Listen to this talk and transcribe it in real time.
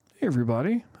Hey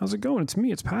everybody, how's it going? It's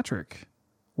me, it's Patrick,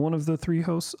 one of the three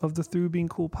hosts of the Through Being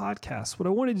Cool podcast. What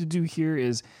I wanted to do here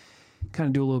is kind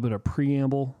of do a little bit of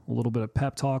preamble, a little bit of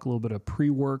pep talk, a little bit of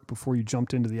pre-work before you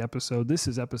jumped into the episode. This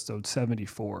is episode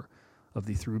 74 of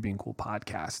the Through Being Cool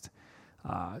podcast.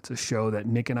 It's a show that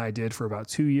Nick and I did for about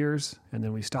 2 years, and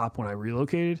then we stopped when I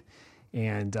relocated,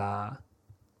 and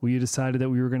we decided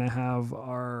that we were going to have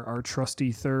our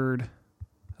trusty third,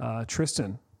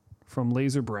 Tristan from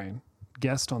Laserbrain,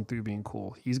 guest on Through Being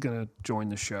Cool. He's going to join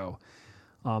the show.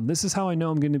 This is how I know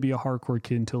I'm going to be a hardcore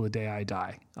kid until the day I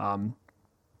die. I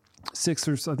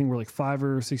think we're like 5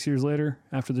 or 6 years later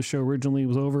after the show originally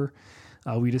was over.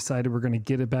 We decided we're going to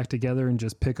get it back together and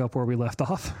just pick up where we left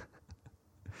off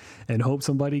and hope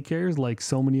somebody cares, like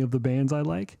so many of the bands I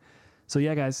like. So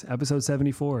yeah, guys, episode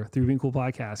 74, Through Being Cool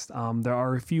podcast. There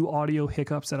are a few audio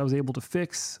hiccups that I was able to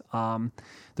fix.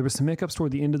 There were some hiccups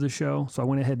toward the end of the show, so I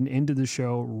went ahead and ended the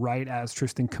show right as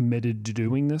Tristan committed to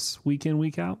doing this week in,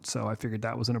 week out. So I figured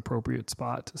that was an appropriate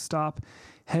spot to stop.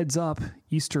 Heads up,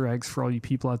 Easter eggs for all you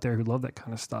people out there who love that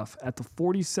kind of stuff. At the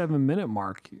 47-minute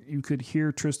mark, you could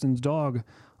hear Tristan's dog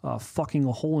fucking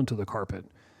a hole into the carpet.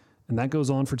 And that goes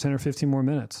on for 10 or 15 more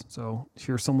minutes. So if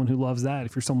you're someone who loves that,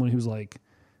 if you're someone who's like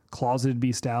closeted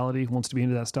bestiality, wants to be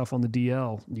into that stuff on the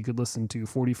DL, you could listen to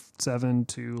 47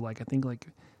 to I think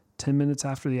 10 minutes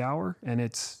after the hour, and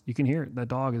you can hear it. That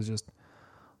dog is just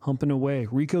humping away.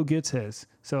 Rico gets his.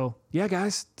 So yeah,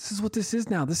 guys, this is what this is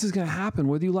now. This is going to happen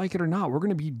whether you like it or not. We're going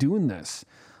to be doing this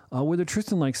whether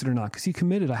Tristan likes it or not, because he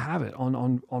committed. I have it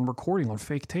on recording, on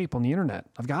fake tape, on the internet.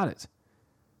 I've got it.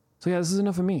 So yeah, this is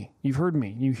enough of me. You've heard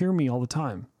me. You hear me all the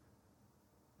time.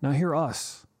 Now hear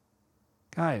us.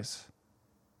 Guys,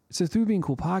 it's a Through Being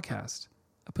Cool podcast,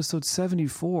 episode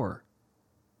 74.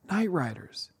 Night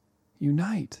Riders,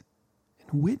 unite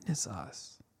and witness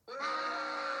us.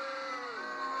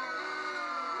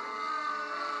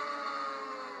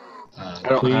 I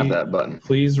don't have that button.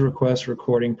 Please request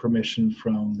recording permission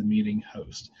from the meeting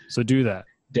host. So do that.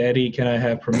 Daddy, can I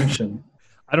have permission?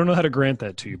 I don't know how to grant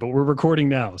that to you, but we're recording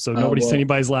now, so nobody's saying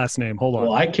anybody's last name. Hold on.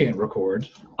 Well, I can't record.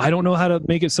 I don't know how to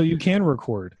make it so you can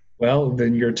record. Well,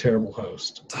 then you're a terrible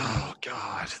host. Oh,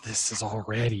 God, this is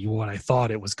already what I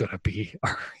thought it was going to be.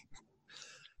 All right.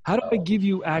 How do I give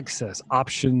you access?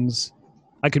 Options.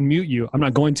 I can mute you. I'm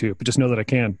not going to, but just know that I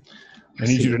can. I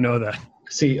need you to know that.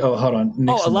 Hold on.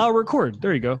 Nick's allow record.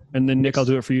 There you go. And then, Nick, I'll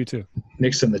do it for you, too.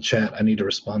 Nick's in the chat. I need to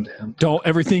respond to him. Don't.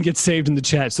 Everything gets saved in the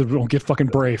chat, so don't get fucking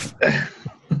brave.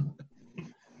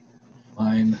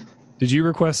 Fine. Did you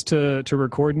request to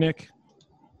record, Nick?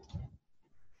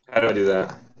 How do I do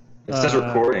that? It says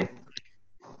recording.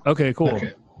 Okay, cool.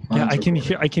 Okay. Yeah, I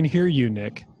can hear you,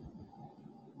 Nick.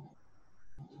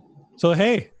 So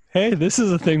hey, this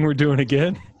is a thing we're doing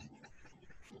again.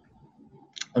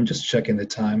 I'm just checking the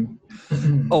time.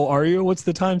 Oh, are you? What's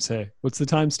the time say? What's the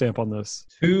timestamp on this?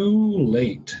 Too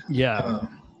late. Yeah.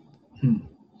 Do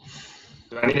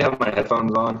I need to have my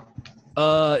headphones on?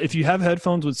 If you have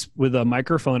headphones with a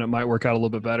microphone, it might work out a little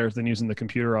bit better than using the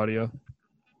computer audio.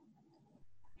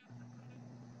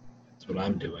 That's what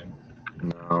I'm doing.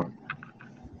 No.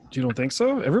 You don't think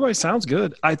so? Everybody sounds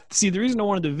good. I see. The reason I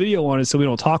wanted the video on is so we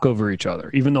don't talk over each other,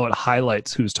 even though it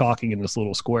highlights who's talking in this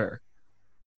little square.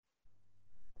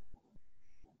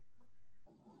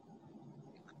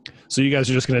 So you guys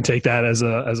are just going to take that as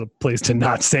a place to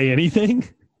not say anything?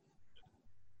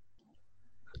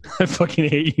 I fucking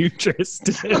hate you,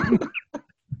 Tristan.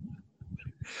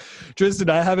 Tristan,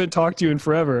 I haven't talked to you in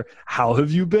forever. How have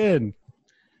you been?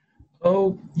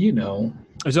 Oh, you know.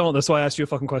 That's why I asked you a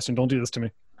fucking question. Don't do this to me.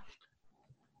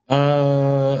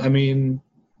 I mean,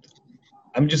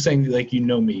 I'm just saying, like, you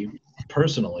know me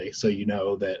personally, so you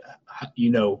know that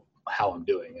how I'm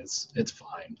doing. It's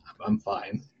fine. I'm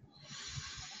fine.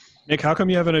 Nick, how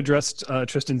come you haven't addressed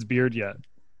Tristan's beard yet?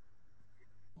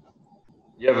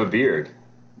 You have a beard.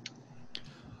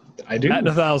 I do. At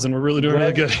 1,000, we're really doing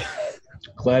really good.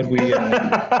 Glad we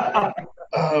got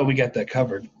that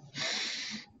covered.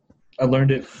 I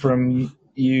learned it from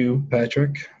you,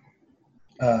 Patrick.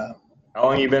 How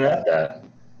long you been at that?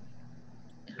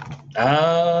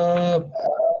 I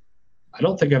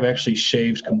don't think I've actually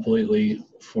shaved completely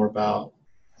for about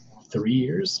 3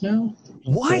 years now.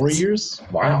 What? 4 years?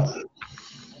 Wow.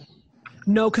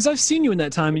 No, because I've seen you in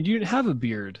that time, and you didn't have a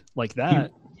beard like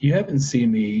that. You haven't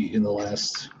seen me in the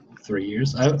last 3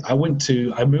 years. I moved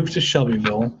to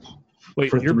Shelbyville for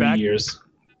 3 years.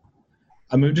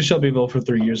 I moved to Shelbyville for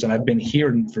 3 years, and I've been here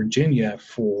in Virginia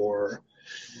for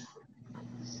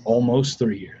almost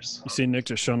 3 years. You see Nick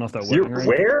just showing off that You're wedding ring?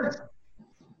 where?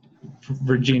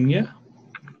 Virginia.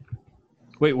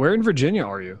 Wait, where in Virginia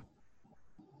are you?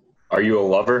 Are you a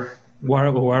lover? Why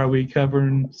are we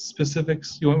covering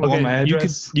specifics? You want my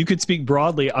address? You could speak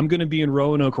broadly. I'm going to be in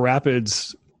Roanoke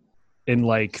Rapids in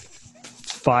like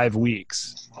 5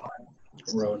 weeks.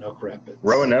 Roanoke Rapids.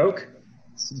 Roanoke?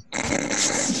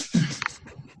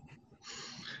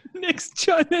 Nick's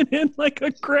chiming in like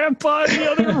a grandpa in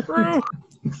the other room.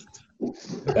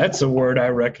 That's a word I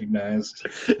recognized.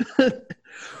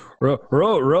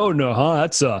 Roanoke,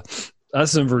 huh?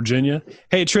 That's in Virginia.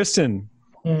 Hey, Tristan.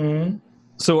 Mm-hmm.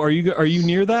 So are you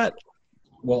near that?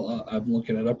 Well, I'm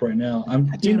looking it up right now.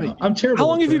 I'm terrible. How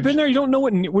long have you been there? You don't know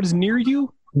what is near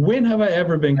you? When have I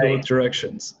ever been good with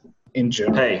directions? In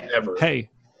general, ever. Hey.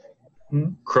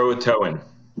 Croatoan.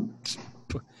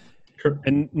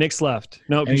 And Nick's left.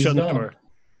 No, you shut the door.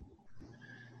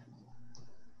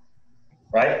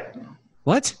 Right?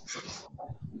 What?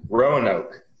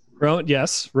 Roanoke.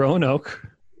 Yes, Roanoke.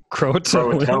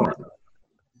 Croatoan.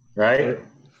 Right?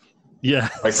 Yeah.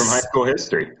 Like from high school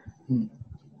history.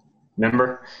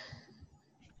 Remember?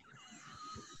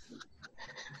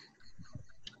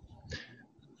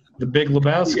 The Big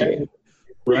Lebowski.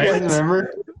 Right? You guys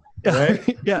remember?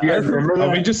 Right? Yeah. You guys remember that?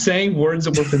 Are we just saying words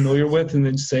that we're familiar with and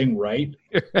then just saying right?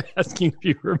 You're asking if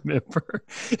you remember.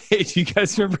 Hey, do you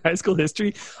guys remember high school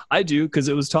history? I do, because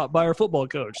it was taught by our football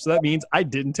coach. So that means I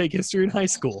didn't take history in high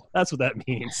school. That's what that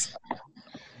means.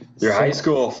 Your high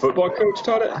school football coach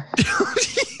taught it?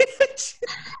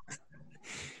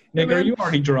 Nick, are you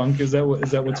already drunk? Is that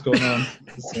what's going on?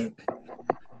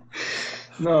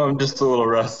 No, I'm just a little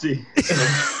rusty.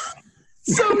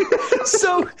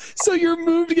 So your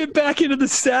move to get back into the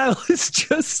saddle is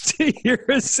just to hear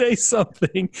us say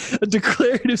something, a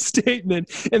declarative statement,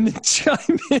 and then chime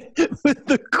in with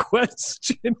the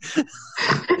question.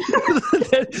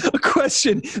 A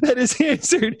question that is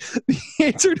answered, the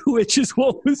answer to which is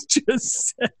what was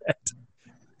just said.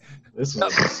 This was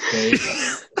a mistake.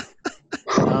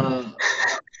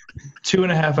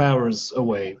 2.5 hours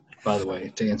away, by the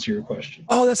way, to answer your question.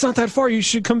 Oh, that's not that far. You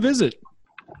should come visit.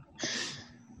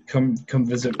 Come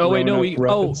visit. Oh wait, no,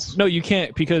 you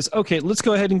can't, because let's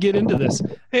go ahead and get into this.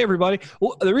 Hey everybody.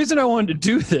 Well, the reason I wanted to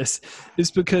do this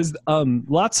is because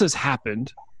lots has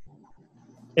happened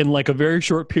in like a very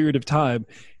short period of time,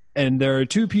 and there are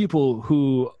two people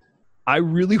who I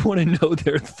really want to know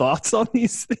their thoughts on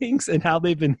these things and how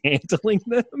they've been handling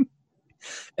them.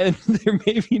 And they're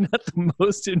maybe not the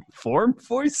most informed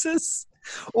voices,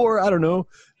 or I don't know,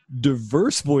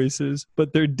 diverse voices,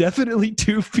 but they're definitely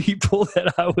two people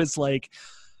that I was like,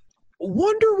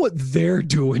 wonder what they're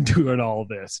doing all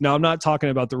this. Now, I'm not talking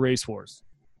about the race wars.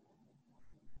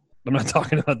 I'm not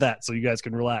talking about that, so you guys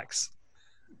can relax.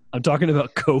 I'm talking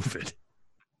about COVID.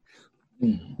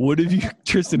 What have you,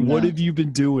 Tristan, what have you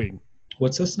been doing?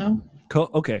 What's this now?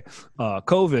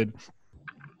 COVID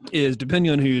is,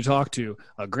 depending on who you talk to,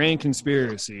 a grand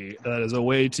conspiracy that is a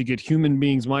way to get human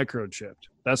beings microchipped.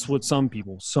 That's what some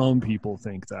people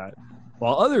think that.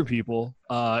 While other people,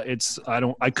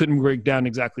 I couldn't break down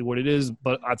exactly what it is,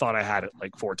 but I thought I had it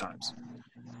like 4 times.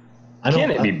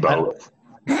 Can it be both?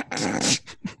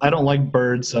 I don't like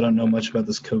birds. I don't know much about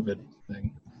this COVID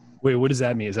thing. Wait, what does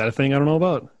that mean? Is that a thing I don't know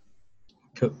about?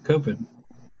 COVID.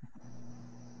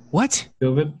 What?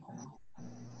 COVID?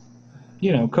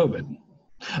 You know, COVID.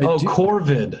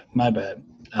 Corvid. My bad.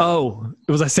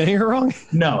 Was I saying it wrong?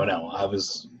 No. It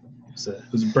was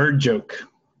a bird joke.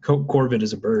 Corvid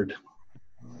is a bird.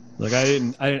 Like I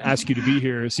didn't ask you to be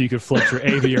here so you could flex your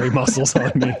aviary muscles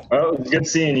on me. Well, it's good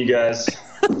seeing you guys.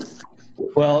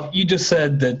 Well, you just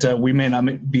said that we may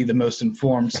not be the most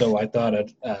informed, so I thought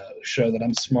I'd show that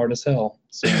I'm smart as hell.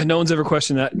 So. No one's ever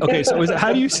questioned that. Okay, so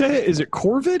how do you say it? Is it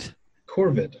Corvid?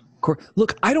 Corvid.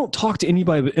 Look, I don't talk to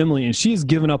anybody but Emily, and she's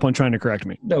given up on trying to correct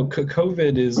me. No,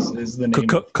 COVID is the name.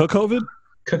 COVID?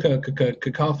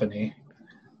 Cacophony.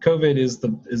 COVID is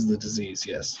the disease.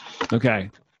 Yes.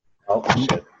 Okay. Oh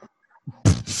shit.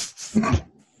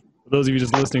 For those of you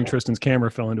just listening, Tristan's camera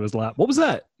fell into his lap. What was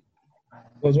that?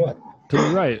 What was what? To the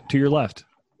right, to your left.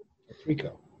 It's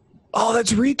Rico. Oh,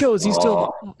 that's Rico. Is he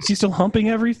still humping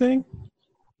everything?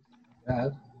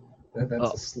 That's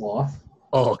a sloth.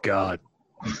 Oh God.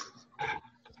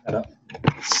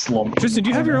 Slump. Tristan, do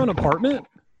you have your own apartment?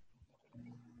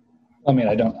 I mean,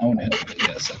 I don't own it, but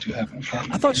yes, I do have an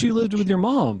apartment. I thought you lived with your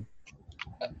mom.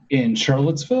 In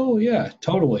Charlottesville? Yeah,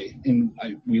 totally.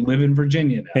 We live in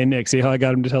Virginia now. Hey, Nick, see how I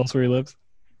got him to tell us where he lives?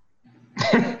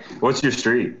 What's your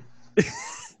street?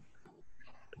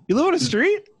 You live on a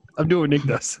street? I'm doing what Nick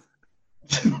does.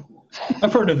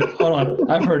 I've heard of it. Hold on.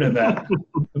 I've heard of that.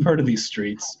 I've heard of these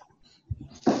streets.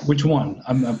 Which one?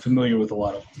 I'm familiar with a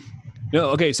lot of them. No,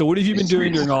 okay, so what have you been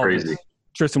doing during all this?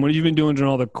 Tristan, what have you been doing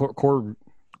during all the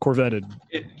Corvetted.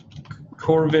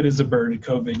 Corvid is a bird.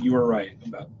 COVID. You were right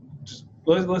about.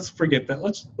 Let's forget that.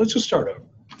 Let's just start over.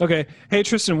 Okay. Hey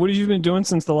Tristan, what have you been doing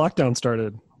since the lockdown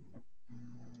started?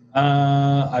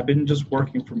 I've been just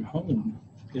working from home.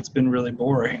 It's been really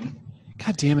boring.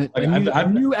 God damn it! I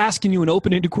knew asking you an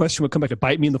open-ended question would come back to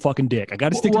bite me in the fucking dick. I got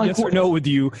to stick to yes or no with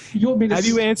you. Have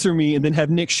you answer me and then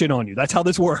have Nick shit on you. That's how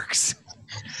this works.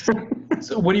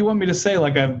 So what do you want me to say?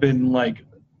 Like I've been like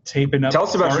taping up. Tell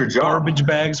us about your job. Garbage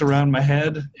bags around my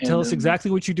head. Tell us exactly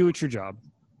what you do at your job.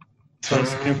 Tell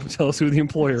us who the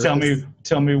employer is. Tell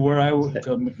me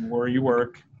where you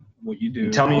work, what you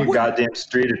do. Tell me your goddamn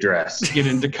street address. Get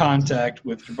into contact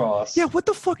with your boss. Yeah, what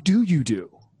the fuck do you do?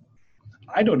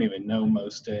 I don't even know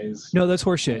most days. No, that's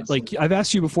horseshit. Like I've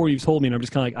asked you before, you've told me, and I'm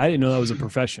just kind of like, I didn't know that was a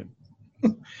profession.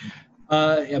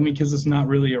 I mean, because it's not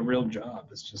really a real job.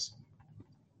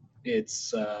 I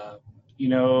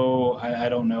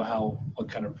don't know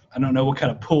I don't know what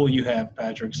kind of pull you have,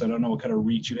 Patrick. So I don't know what kind of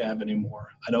reach you have anymore.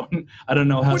 I don't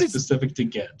know how specific to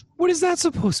get. What is that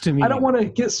supposed to mean? I don't want to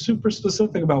get super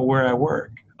specific about where I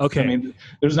work. Okay. I mean,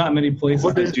 there's not many places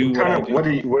What do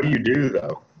you do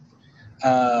though?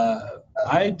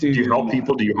 I do. Do you help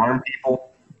people? Do you harm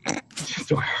people?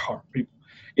 Do I harm people?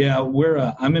 Yeah,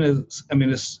 I'm in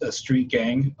a street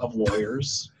gang of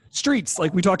lawyers. Streets,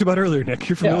 like we talked about earlier, Nick.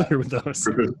 You're familiar with those.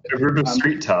 A group of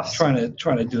street toughs. Trying to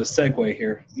do a segue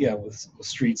here. Yeah, with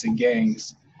streets and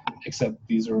gangs, except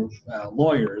these are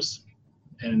lawyers,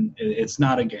 and it's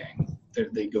not a gang.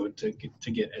 They go to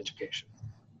get education.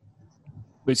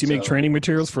 Wait, so you make training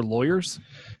materials for lawyers?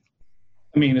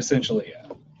 I mean, essentially, yeah.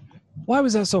 Why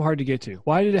was that so hard to get to?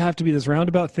 Why did it have to be this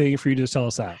roundabout thing for you to tell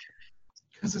us that?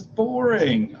 Because it's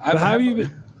boring. How have you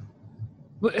been?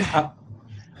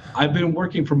 I've been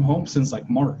working from home since like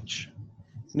March.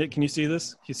 Nick, can you see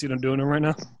this? Can you see what I'm doing right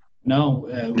now? No.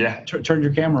 Yeah. Turn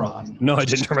your camera on. No, I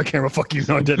didn't turn my camera. Fuck you.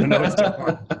 No, I didn't.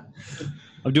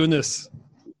 I'm doing this.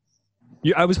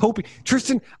 I was hoping,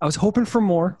 Tristan, I was hoping for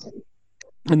more,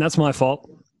 and that's my fault.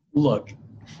 Look,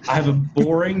 I have a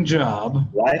boring job.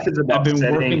 Life is about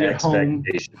setting home.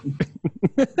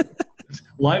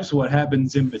 Life's what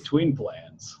happens in between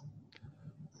plans.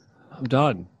 I'm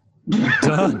done.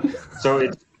 So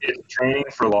it's training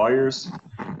for lawyers?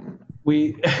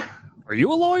 Are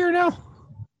you a lawyer now?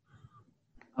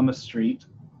 I'm a street.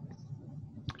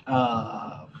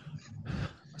 Sorry,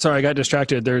 I got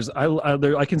distracted.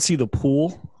 I can see the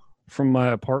pool from my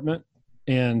apartment,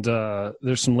 and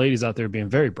there's some ladies out there being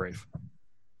very brave.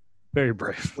 Very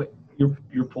brave. Wait,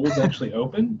 your pool's actually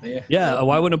open? Yeah,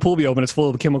 why wouldn't a pool be open? It's full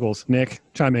of chemicals. Nick,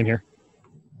 chime in here.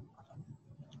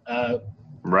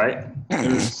 Right?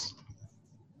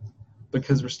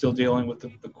 Because we're still dealing with the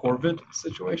Corvid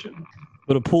situation.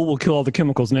 But a pool will kill all the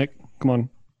chemicals, Nick. Come on.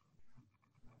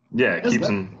 Yeah, it keeps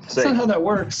them safe. That's not how that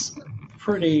works.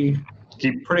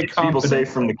 Keeps people safe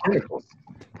from the chemicals.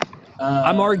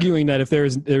 I'm arguing that if there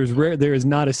is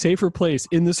not a safer place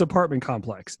in this apartment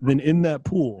complex than in that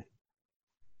pool.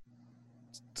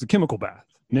 It's a chemical bath.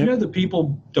 Nick? You know that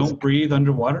people don't breathe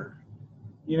underwater?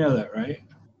 You know that, right?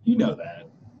 You know that.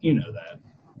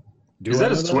 Is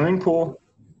that a swimming pool?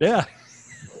 Yeah.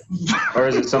 Or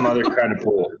is it some other kind of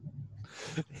pool?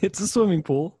 It's a swimming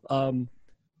pool.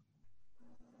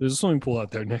 There's a swimming pool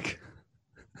out there, Nick.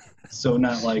 So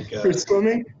not like... for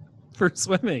swimming? For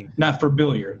swimming. Not for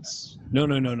billiards. No.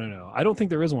 I don't think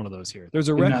there is one of those here. There's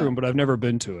a rec room, but I've never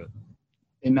been to it.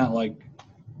 And not like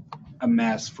a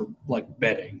mass for like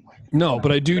betting. No,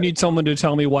 but I do need someone to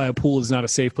tell me why a pool is not a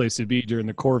safe place to be during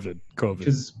the COVID.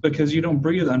 Because you don't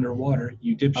breathe underwater.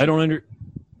 You dipshit. I don't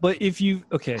But if you...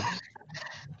 Okay.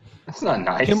 That's not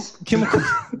nice. Most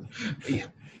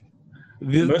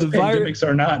pandemics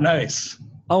are not nice.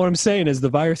 Oh, what I'm saying is the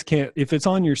virus can't... If it's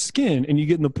on your skin and you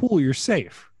get in the pool, you're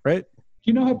safe, right?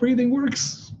 You know how breathing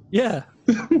works? Yeah.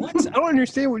 What? I don't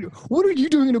understand. What are you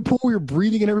doing in a pool where you're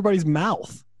breathing in everybody's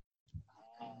mouth?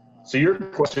 So your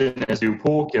question is, do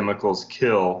pool chemicals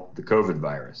kill the COVID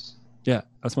virus? Yeah,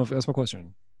 that's my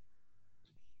question.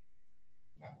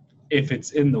 If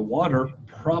it's in the water,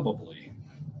 probably.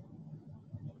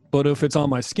 But if it's on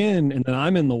my skin and then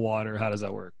I'm in the water, how does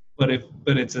that work? But if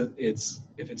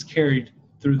it's carried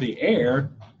through the air,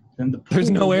 then the pool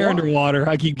there's no air underwater.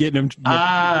 I keep getting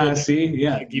him. See,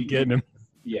 yeah, I keep getting him.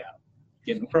 Yeah,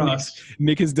 getting across.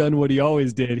 Nick has done what he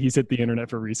always did. He's hit the internet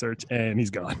for research, and he's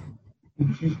gone.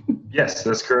 Yes,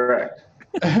 that's correct.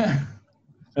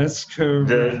 That's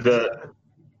correct.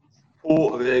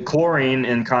 The chlorine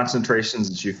in concentrations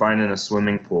that you find in a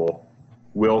swimming pool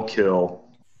will kill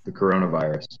the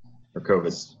coronavirus or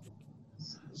COVID.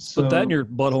 Put that in your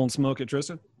butthole and smoke it,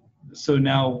 Tristan. So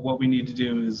now what we need to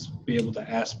do is be able to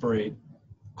aspirate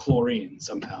chlorine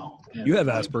somehow. And you have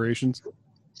aspirations.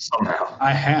 Somehow.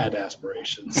 I had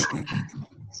aspirations.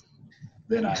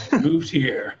 Then I moved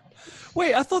here.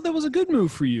 Wait, I thought that was a good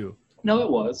move for you. No, it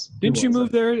was. Didn't you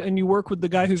move there and you work with the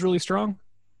guy who's really strong?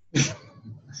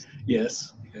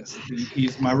 Yes.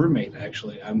 He's my roommate,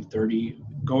 actually. I'm 30,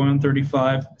 going on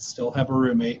 35, still have a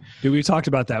roommate. Dude, we talked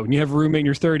about that. When you have a roommate in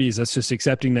your 30s, that's just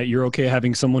accepting that you're okay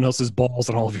having someone else's balls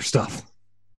on all of your stuff.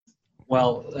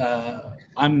 Well,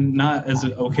 I'm not as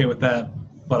okay with that,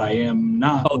 but I am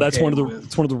not. Oh, that's one of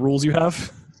the rules you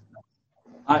have?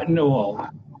 I know. Well,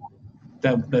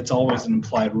 that's always an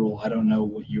implied rule. I don't know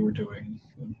what you were doing.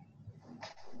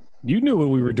 You knew what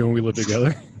we were doing. We lived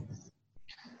together.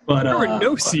 But there were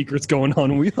no secrets going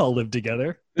on. We all lived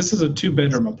together. This is a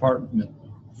 2-bedroom apartment.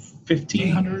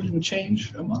 $1,500 and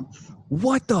change a month.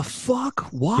 What the fuck?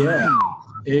 Why? Yeah,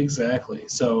 exactly.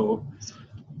 So,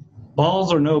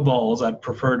 balls or no balls, I'd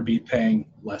prefer to be paying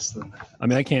less than that. I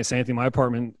mean, I can't say anything. My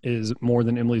apartment is more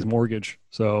than Emily's mortgage.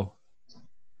 So.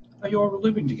 Oh, you all were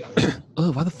living together.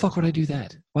 Oh, why the fuck would I do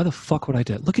that? Why the fuck would I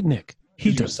do that? Look at Nick.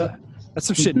 He does that. That's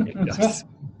some shit Nick does.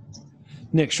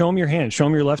 Nick, show him your hand. Show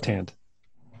him your left hand.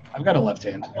 I've got a left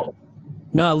hand.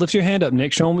 No, lift your hand up,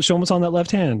 Nick. Show him what's on that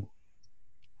left hand.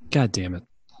 God damn it.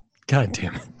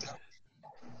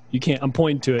 You can't. I'm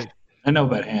pointing to it. I know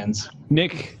about hands.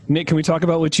 Nick, can we talk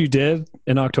about what you did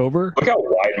in October? Look how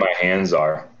wide my hands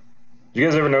are. Did you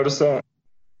guys ever notice that?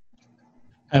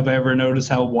 Have I ever noticed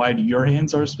how wide your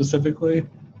hands are specifically?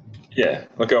 Yeah,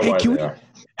 look how wide they are.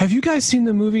 Have you guys seen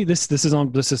the movie? This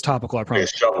is topical, I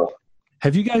promise. Shovel.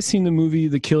 Have you guys seen the movie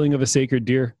The Killing of a Sacred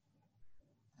Deer?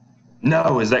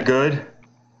 No, is that good?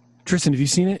 Tristan, have you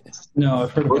seen it? No,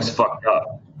 I've heard about it. Looks fucked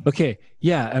up. Okay,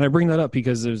 yeah, and I bring that up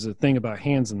because there's a thing about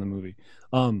hands in the movie.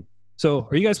 So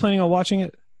are you guys planning on watching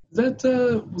it? Was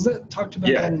that talked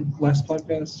about on last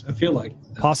podcast? I feel like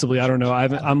possibly. I don't know.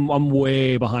 I'm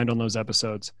way behind on those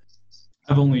episodes.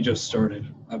 I've only just started.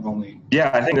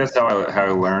 Yeah, I think that's how I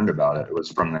learned about it. It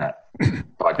was from that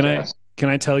podcast. Can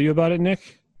I tell you about it,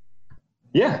 Nick?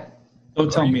 Yeah.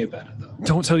 Don't tell me about it though.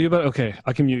 Don't tell you about it? Okay,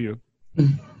 I can mute you.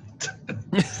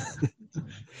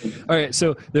 All right,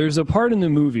 so there's a part in the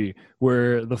movie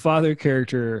where the father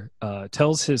character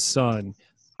tells his son,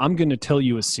 I'm going to tell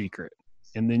you a secret,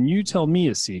 and then you tell me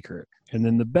a secret, and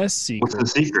then the best secret...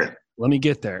 What's the secret? Let me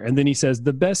get there. And then he says,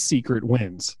 the best secret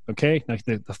wins, okay? Now,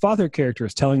 the father character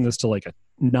is telling this to like a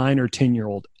 9 or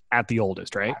 10-year-old at the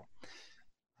oldest, right?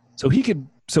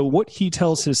 So what he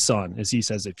tells his son is he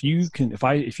says,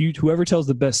 whoever tells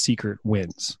the best secret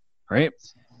wins, right?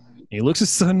 He looks his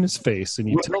son in his face and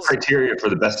what's the criteria for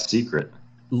the best secret?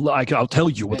 Like, I'll tell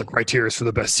you what the criteria is for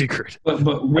the best secret.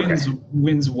 But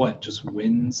wins what? Just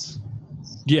wins?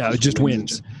 Yeah, just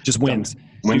wins. Just wins.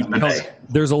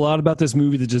 There's a lot about this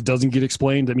movie that just doesn't get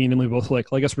explained. I mean, and we both like,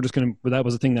 I guess we're just going to, that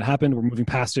was a thing that happened. We're moving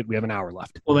past it. We have an hour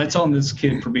left. Well, that's on this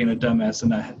kid for being a dumbass and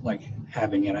not like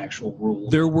having an actual rule.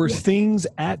 There were things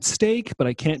at stake, but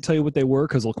I can't tell you what they were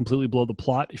because they'll completely blow the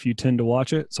plot if you tend to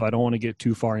watch it. So I don't want to get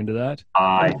too far into that.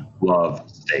 I love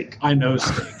steak. I know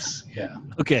steaks. Yeah.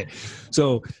 Okay.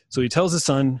 So he tells his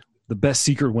son the best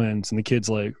secret wins, and the kid's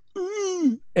like,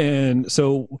 and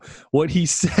so what he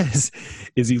says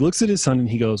is he looks at his son and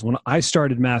he goes, when I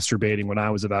started masturbating when I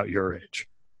was about your age.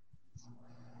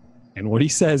 And what he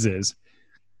says is,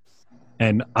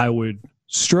 and I would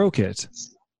stroke it,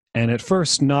 and at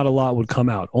first not a lot would come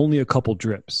out, only a couple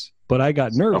drips. But I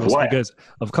got nervous because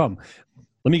of cum.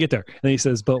 Let me get there. And he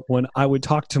says, but when I would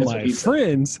talk to my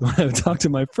friends,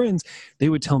 they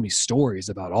would tell me stories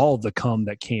about all the cum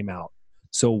that came out.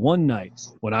 So one night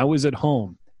when I was at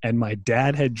home and my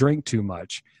dad had drank too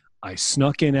much, I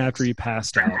snuck in after he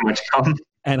passed out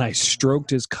and I stroked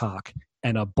his cock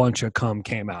and a bunch of cum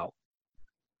came out.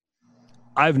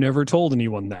 I've never told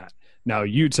anyone that. Now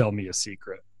you tell me a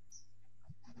secret.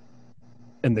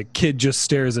 And the kid just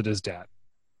stares at his dad.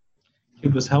 He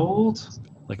was how old?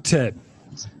 Like 10.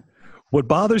 What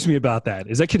bothers me about that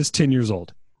is that kid is 10 years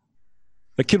old.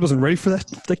 That kid wasn't ready for that.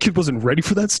 That kid wasn't ready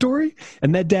for that story.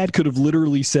 And that dad could have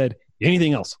literally said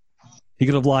anything else. He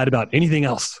could have lied about anything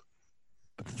else.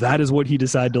 But that is what he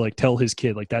decided to like tell his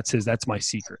kid. Like that's my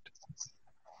secret.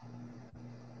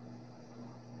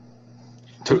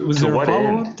 Was there a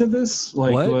follow-up to this?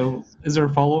 Like, what? Is there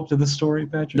a follow-up to this story,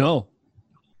 Patrick? No.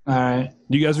 All right.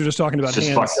 You guys were just talking about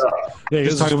hands. Yeah,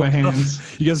 just talking about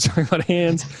hands. You guys are talking about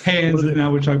hands. Hands, and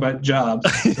now we're talking about jobs.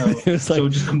 So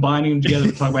just combining them together,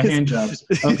 we're talking about hand jobs.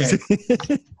 Okay.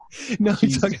 No,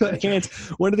 he's talking about Hans.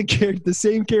 One of the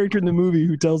same character in the movie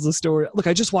who tells the story. Look,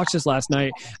 I just watched this last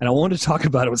night, and I wanted to talk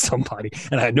about it with somebody,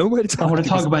 and I had nobody to talk to. I want to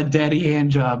talk about daddy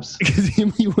hand jobs. Because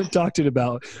Emily went talk to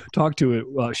it.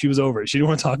 Well, she was over it. She didn't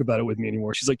want to talk about it with me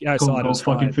anymore. She's like, yeah, I saw it. It was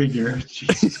fucking figure.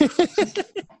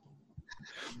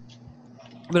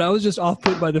 But I was just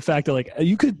off-put by the fact that, like,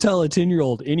 you could tell a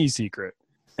 10-year-old any secret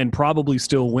and probably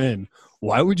still win.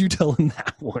 Why would you tell him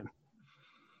that one?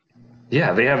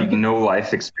 Yeah, they have no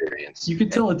life experience. You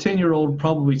could tell a 10-year-old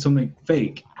probably something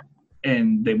fake,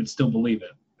 and they would still believe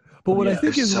it. But what I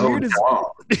think is so weird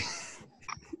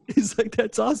is like,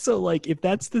 that's also like, if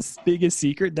that's the biggest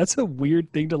secret, that's a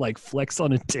weird thing to like flex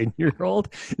on a 10-year-old,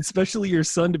 especially your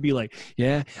son to be like,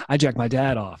 yeah, I jacked my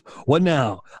dad off. What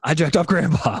now? I jacked off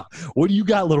grandpa. What do you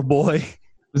got, little boy?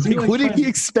 What did he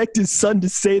expect his son to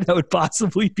say that would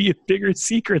possibly be a bigger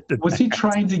secret than Was he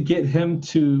trying to get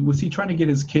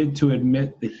his kid to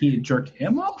admit that he had jerked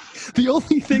him off? The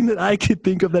only thing that I could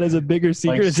think of that as a bigger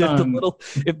secret is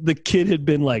if the kid had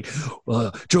been like,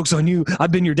 joke's on you,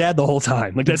 I've been your dad the whole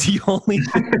time. Like, that's the only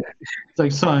thing. It's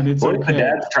like, son, it's what okay.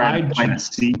 Dad's trying to find a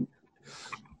seat?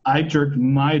 I jerked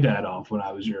my dad off when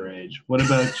I was your age. What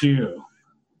about you?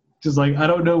 Just like, I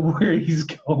don't know where he's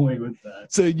going with that.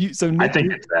 Nick, I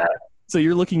think it's that. So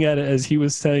you're looking at it as he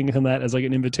was saying him that as like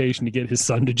an invitation to get his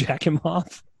son to jack him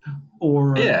off?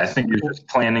 Or yeah, I think you're just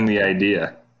planning the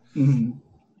idea. Mm-hmm.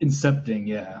 Incepting,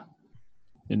 yeah.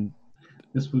 And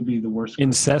this would be the worst.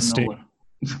 Incesting.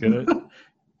 Good.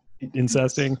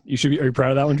 Incesting. Are you proud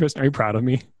of that one, Tristan? Are you proud of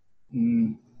me?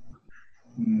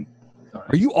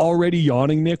 Are you already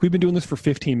yawning, Nick? We've been doing this for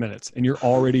 15 minutes, and you're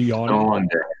already yawning. Go on,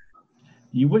 Dick.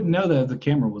 You wouldn't know that if the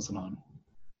camera wasn't on.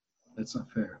 That's not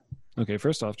fair. Okay,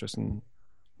 first off, Tristan,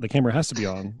 the camera has to be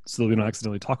on so that we don't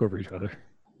accidentally talk over each other.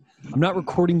 I'm not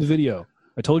recording the video.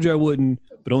 I told you I wouldn't,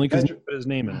 but only because he put his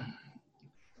name in it.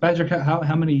 Patrick,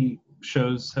 how many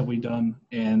shows have we done?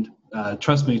 And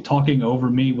trust me, talking over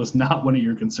me was not one of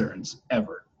your concerns,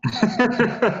 ever.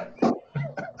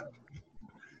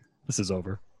 This is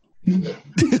over.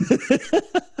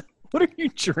 What are you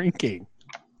drinking?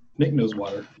 Nick knows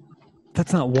water.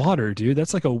 That's not water, dude.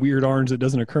 That's like a weird orange that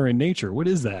doesn't occur in nature. What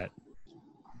is that?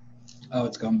 Oh,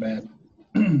 it's gone bad.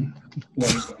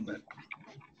 Water's gone bad.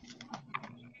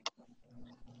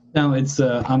 No, it's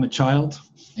I'm a child,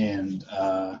 and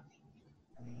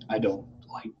I don't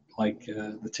like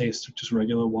the taste of just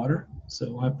regular water,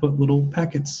 so I put little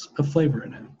packets of flavor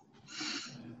in it.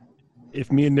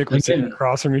 If me and Nick were sitting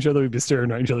across from each other, we'd be staring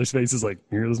at each other's faces like,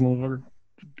 "You hear this motherfucker?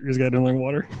 This guy don't like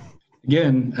water."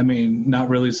 Again, I mean, not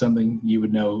really something you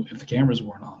would know if the cameras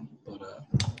weren't on. But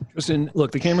Tristan,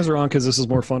 look, the cameras are on because this is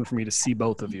more fun for me to see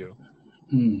both of you.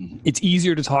 It's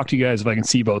easier to talk to you guys if I can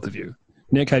see both of you.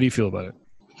 Nick, how do you feel about it?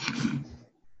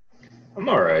 I'm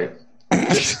all right.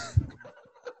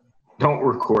 Don't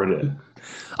record it.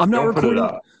 I'm not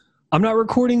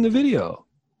recording the video.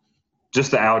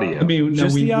 Just the audio. I mean,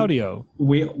 just the audio.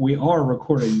 We are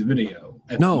recording the video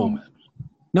at the moment.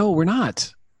 No, we're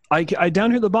not. I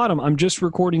down here at the bottom, I'm just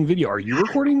recording video. Are you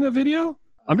recording the video?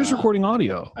 I'm just recording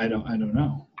audio. I don't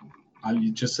know.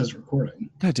 It just says recording.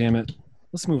 God damn it.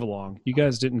 Let's move along. You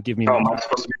guys didn't give me... am I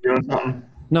supposed to be doing something?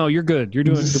 No, you're good. You're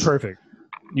perfect.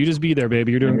 You just be there,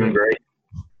 baby. You're doing great.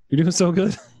 You're doing so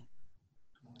good.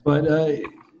 But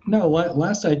no,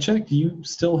 last I checked, you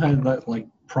still had that like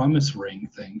promise ring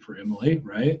thing for Emily,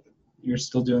 right? You're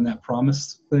still doing that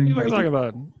promise thing. What are you talking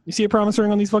about? You see a promise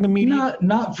ring on these fucking media?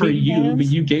 Not for you, hands? But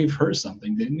you gave her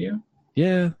something, didn't you?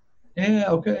 Yeah. Yeah.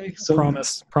 Okay. So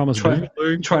promise. Try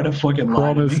to fucking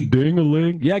promise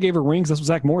ding-a-ling. Yeah, I gave her rings. That's what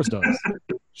Zach Morris does.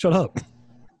 Shut up.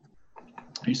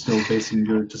 Are you still basing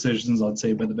your decisions on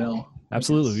Saved by the Bell?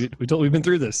 Absolutely. We've been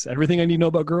through this. Everything I need to know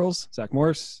about girls, Zach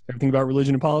Morris. Everything about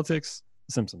religion and politics,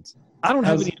 The Simpsons. I don't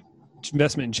have any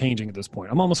investment in changing at this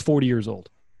point. I'm almost 40 years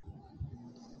old.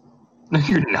 No,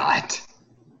 you're not.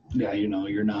 Yeah,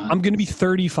 you're not. I'm going to be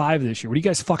 35 this year. What are you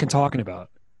guys fucking talking about?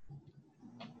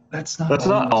 That's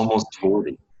not almost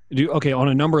 40. Okay, on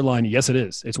a number line, yes, it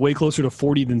is. It's way closer to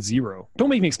 40 than 0. Don't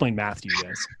make me explain math to you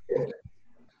guys.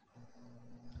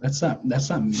 That's not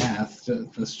math.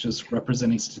 That's just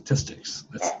representing statistics.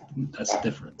 That's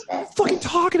different. I'm fucking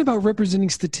talking about representing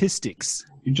statistics.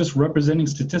 You're just representing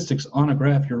statistics on a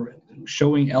graph. You're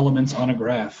showing elements on a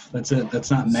graph. That's it.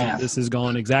 That's not math. This has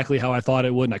gone exactly how I thought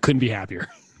it would, and I couldn't be happier.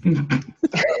 I'm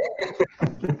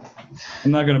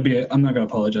not gonna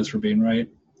apologize for being right.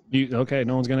 Okay,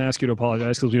 no one's gonna ask you to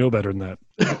apologize because we know better than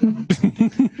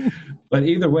that. But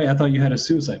either way, I thought you had a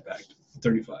suicide pact.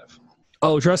 35.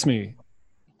 Oh, trust me.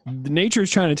 Nature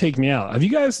is trying to take me out. Have you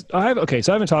guys? So I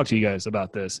haven't talked to you guys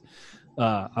about this.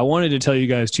 I wanted to tell you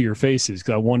guys to your faces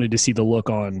because I wanted to see the look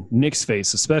on Nick's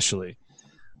face, especially.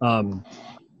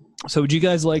 So would you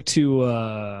guys like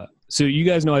to? So you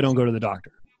guys know I don't go to the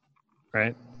doctor,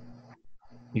 right?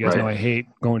 You guys know I hate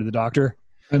going to the doctor.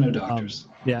 I know doctors.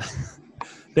 Yeah,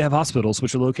 they have hospitals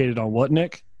which are located on what,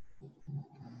 Nick?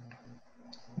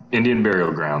 Indian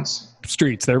burial grounds.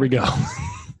 Streets. There we go.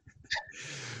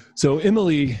 So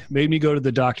Emily made me go to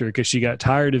the doctor because she got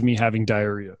tired of me having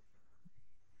diarrhea.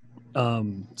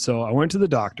 So I went to the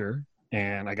doctor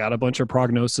and I got a bunch of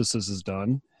prognoses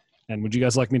done. And would you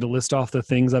guys like me to list off the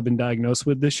things I've been diagnosed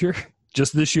with this year?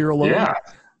 Just this year alone? Yeah.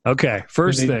 Okay.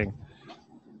 First thing.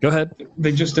 Go ahead.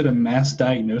 They just did a mass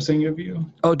diagnosing of you?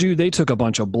 Oh, dude, they took a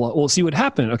bunch of blood. Well, see what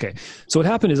happened. Okay. So what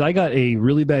happened is I got a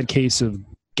really bad case of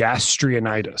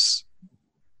gastritis,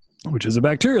 which is a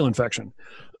bacterial infection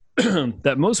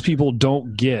that most people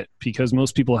don't get because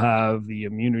most people have the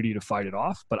immunity to fight it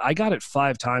off. But I got it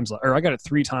 3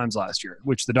 times last year,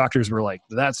 which the doctors were like,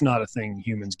 that's not a thing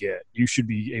humans get. You should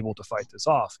be able to fight this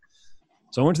off.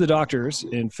 So I went to the doctors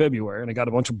in February and I got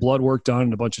a bunch of blood work done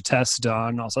and a bunch of tests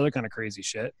done, all this other kind of crazy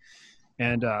shit.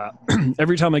 And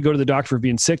every time I go to the doctor for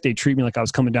being sick, they treat me like I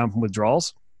was coming down from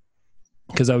withdrawals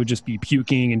because I would just be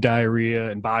puking and diarrhea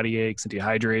and body aches and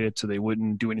dehydrated. So they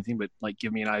wouldn't do anything but like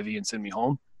give me an IV and send me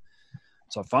home.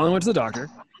 So I finally went to the doctor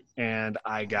and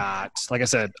I got, like I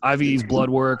said, IVs, blood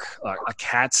work, a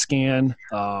CAT scan,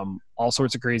 all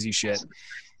sorts of crazy shit.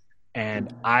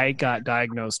 And I got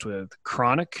diagnosed with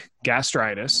chronic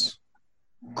gastritis,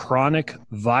 chronic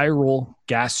viral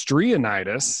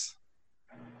gastritis,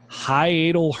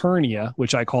 hiatal hernia,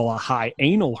 which I call a high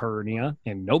anal hernia,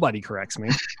 and nobody corrects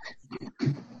me,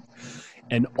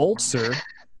 an ulcer,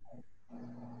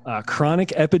 chronic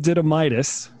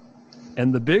epididymitis,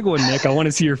 and the big one, Nick, I want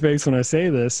to see your face when I say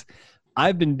this,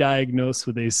 I've been diagnosed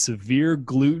with a severe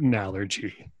gluten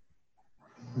allergy.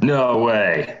 No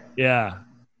way. Yeah.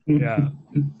 Yeah.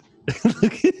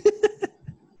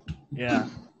 Yeah.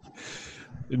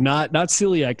 Not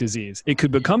celiac disease. It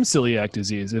could become celiac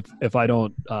disease if I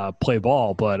don't play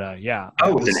ball, but yeah.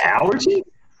 Oh, it's an allergy?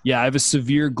 Yeah, I have a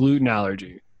severe gluten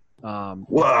allergy.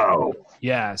 Whoa.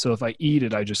 Yeah, so if I eat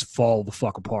it, I just fall the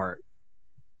fuck apart.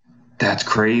 That's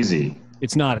crazy.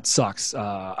 It's not. It sucks.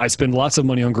 I spend lots of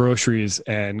money on groceries,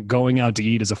 and going out to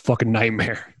eat is a fucking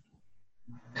nightmare.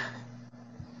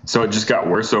 So it just got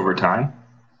worse over time?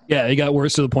 Yeah, it got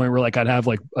worse to the point where like I'd have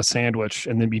like a sandwich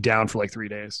and then be down for like 3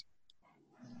 days.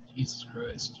 Jesus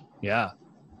Christ. Yeah.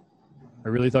 I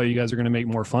really thought you guys were going to make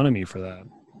more fun of me for that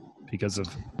because of...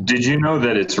 Did you know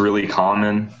that it's really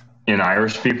common in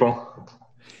Irish people?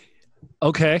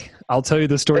 Okay. I'll tell you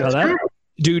the story That's how that... true.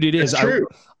 Dude, it is. True.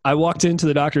 I walked into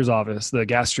the doctor's office, the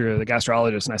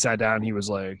gastrologist, and I sat down. And he was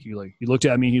like, he looked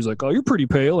at me. He was like, "Oh, you're pretty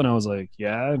pale." And I was like,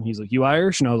 "Yeah." And he's like, "You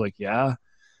Irish?" And I was like, "Yeah." And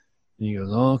he goes,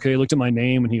 "Oh, okay." He looked at my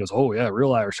name and he goes, "Oh yeah,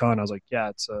 real Irish, huh?" And I was like, "Yeah,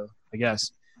 it's I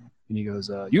guess." And he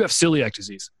goes, "You have celiac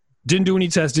disease." Didn't do any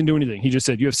tests, didn't do anything. He just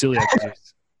said, "You have celiac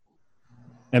disease."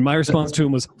 And my response to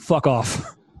him was, "Fuck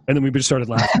off." And then we just started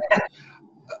laughing.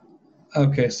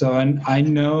 Okay, so I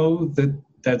know that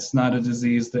that's not a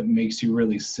disease that makes you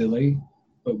really silly,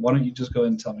 but why don't you just go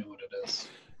ahead and tell me what it is?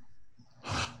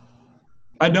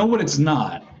 I know what it's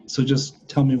not, so just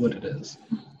tell me what it is.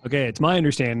 Okay, it's my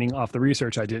understanding off the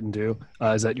research I didn't do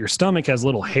is that your stomach has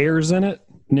little hairs in it.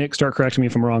 Nick, start correcting me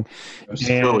if I'm wrong.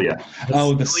 Cilia.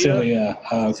 The cilia.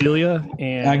 Cilia.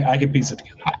 And I can piece it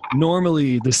together.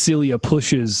 Normally, the cilia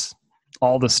pushes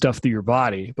all the stuff through your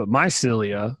body, but my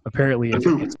cilia, apparently, if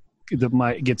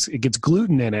it gets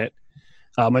gluten in it,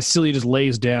 my cilia just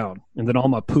lays down, and then all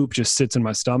my poop just sits in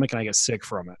my stomach, and I get sick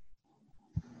from it.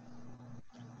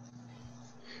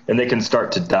 And they can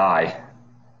start to die.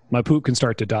 My poop can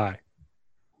start to die.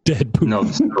 Dead poop. No,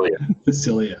 the cilia. The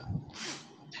cilia.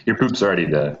 Your poop's already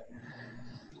dead.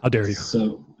 How dare you?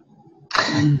 So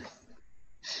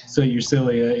your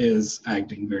cilia is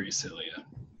acting very cilia.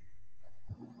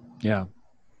 Yeah.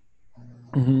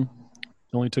 Mm-hmm.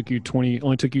 Only took you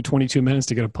 22 minutes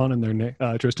to get a pun in there, Nick.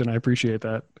 Tristan, I appreciate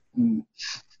that. Mm.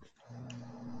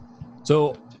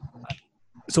 So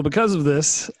because of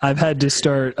this, I've had to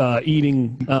start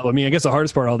eating. I guess the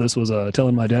hardest part of all this was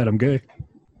telling my dad I'm gay.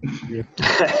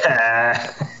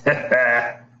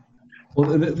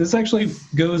 Well, this actually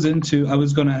goes into, I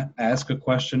was going to ask a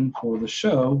question for the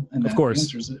show, and that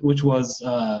answers it, which was,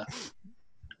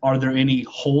 are there any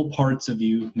whole parts of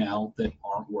you now that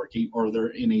aren't working? Or are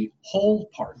there any whole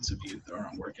parts of you that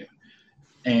aren't working?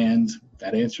 And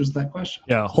that answers that question.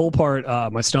 Yeah, whole part,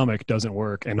 my stomach doesn't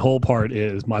work, and whole part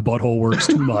is my butthole works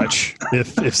too much.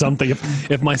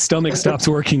 If my stomach stops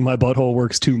working, my butthole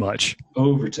works too much.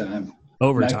 Overtime.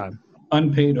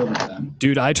 unpaid overtime.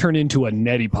 Dude, I turn into a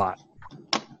neti pot.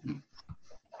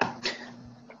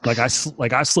 Like I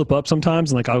slip up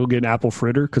sometimes, and like I will get an apple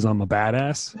fritter because I'm a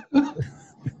badass,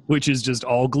 which is just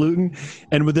all gluten.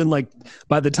 And within like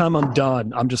by the time I'm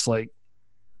done, I'm just like,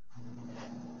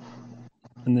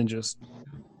 and then just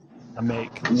I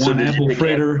make one apple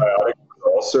fritter.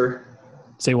 Ulcer?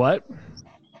 Say what?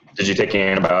 Did you take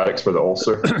antibiotics for the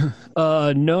ulcer?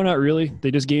 No, not really.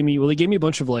 They just gave me a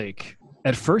bunch of like,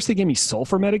 at first they gave me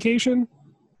sulfur medication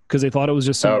because they thought it was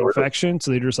just some infection.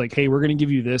 So they're just like, hey, we're going to give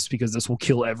you this because this will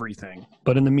kill everything.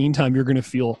 But in the meantime, you're going to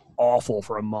feel awful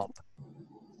for a month.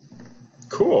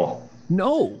 Cool.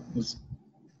 No.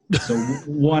 So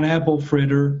one apple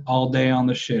fritter all day on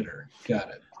the shitter. Got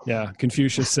it. Yeah.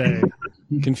 Confucius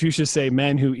say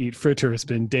men who eat fritter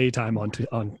spend daytime on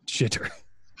shitter.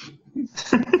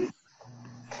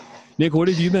 Nick, what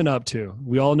have you been up to?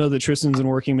 We all know that Tristan's been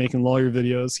working making lawyer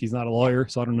videos. He's not a lawyer,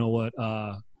 so I don't know what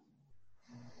how.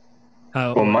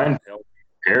 Well, mine pales in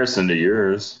comparison to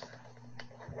yours.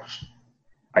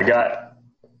 I got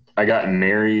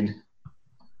married.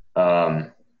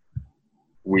 Let's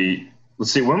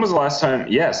see, when was the last time?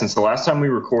 Yeah, since the last time we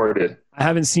recorded. I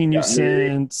haven't seen you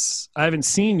since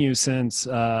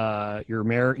your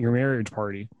marriage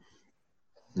party.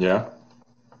 Yeah.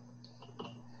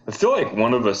 I feel like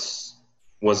one of us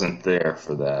wasn't there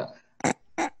for that.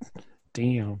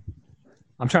 Damn.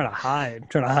 I'm trying to hide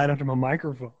under my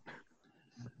microphone.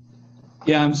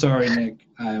 Yeah, I'm sorry, Nick.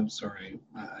 I'm sorry.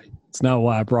 It's not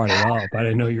why I brought it up. I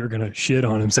didn't know you were going to shit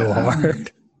on him so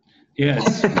hard. Yeah,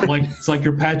 it's like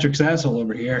you're Patrick's asshole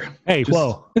over here. Hey,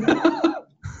 whoa.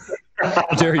 How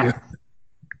dare you?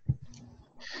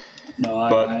 No,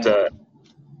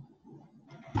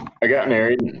 I got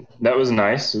married. That was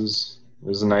nice. It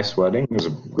was a nice wedding. It was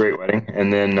a great wedding.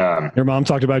 And then your mom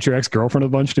talked about your ex-girlfriend a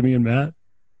bunch to me and Matt.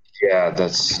 Yeah,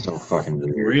 that's so fucking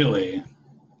weird. Really?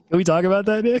 Can we talk about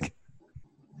that, Nick?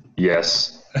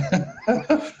 Yes.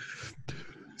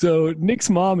 So Nick's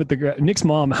mom, I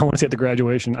want to say at the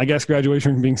graduation, I guess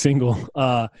graduation from being single,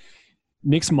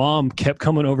 Nick's mom kept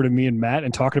coming over to me and Matt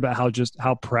and talking about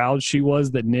how proud she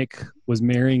was that Nick was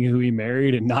marrying who he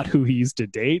married and not who he used to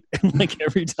date. And like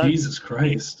every time, Jesus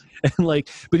Christ. And like,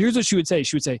 but here's what she would say.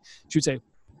 She would say,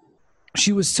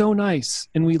 she was so nice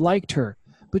and we liked her,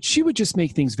 but she would just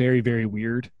make things very, very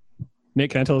weird. Nick,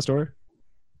 can I tell a story?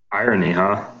 Irony,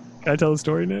 huh? Can I tell a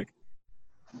story, Nick?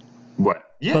 What?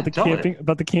 Yeah.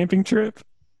 About the camping trip?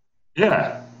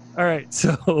 Yeah. All right.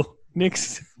 So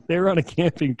they were on a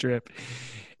camping trip,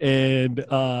 and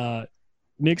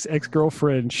Nick's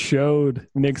ex-girlfriend showed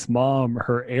Nick's mom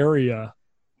her area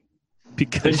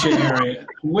because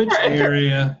Which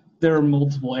area? There are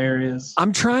multiple areas.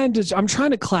 I'm trying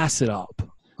to class it up.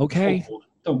 Okay. Oh,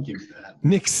 don't give me that.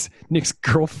 Nick's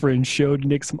girlfriend showed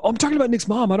Nick's. I'm talking about Nick's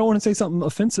mom. I don't want to say something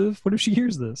offensive. What if she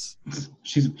hears this?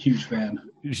 She's a huge fan.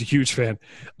 She's a huge fan.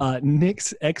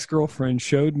 Nick's ex-girlfriend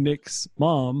showed Nick's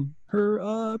mom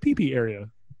her pee-pee area,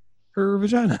 her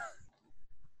vagina.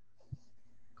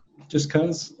 Just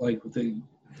cause, like,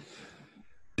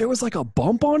 there was like a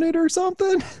bump on it or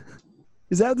something.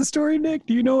 Is that the story, Nick?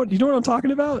 Do you know what I'm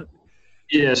talking about?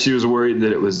 Yeah, she was worried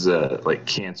that it was like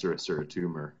cancerous or a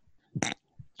tumor.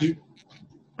 Does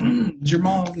your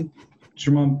mom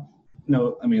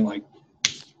know? I mean, like,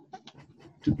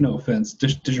 no offense.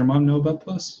 Does your mom know about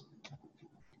puss?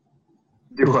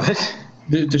 Do what?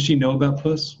 Does she know about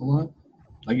puss a lot?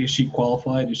 Like, is she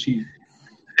qualified? Is she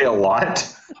a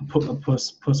lot? A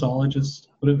pussologist?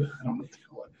 Whatever. I don't know what to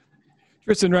call it.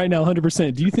 Tristan, right now,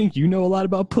 100%. Do you think you know a lot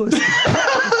about puss?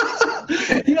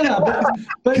 Yeah,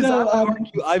 but no.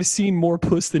 I've seen more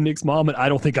puss than Nick's mom, and I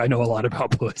don't think I know a lot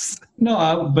about puss.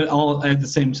 No, but all at the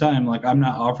same time, like, I'm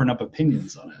not offering up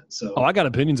opinions on it. So. Oh, I got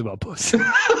opinions about puss.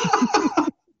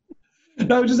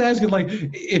 No, I was just asking, like,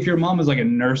 if your mom is like a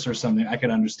nurse or something, I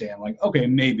could understand. Like, okay,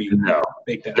 maybe. No.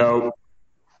 Make that.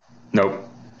 Nope.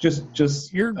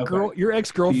 Just your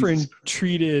ex-girlfriend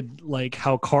treated like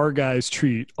how car guys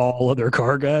treat all other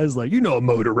car guys. Like, you know a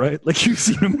motor, right? Like, you've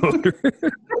seen a motor.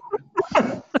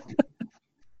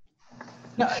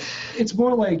 No, it's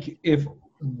more like if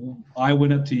I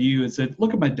went up to you and said,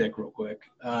 "Look at my dick, real quick.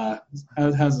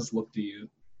 How's this look to you?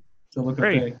 Does it look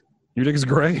okay?" Your dick is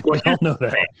gray. Well, I don't know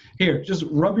that. Here, just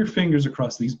rub your fingers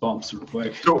across these bumps real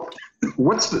quick. So,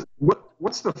 what's the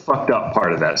fucked up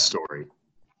part of that story?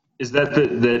 Is that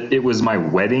it was my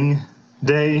wedding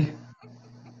day,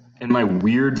 and my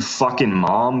weird fucking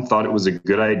mom thought it was a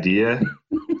good idea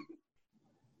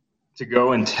to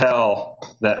go and tell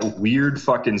that weird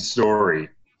fucking story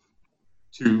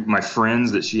to my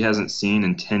friends that she hasn't seen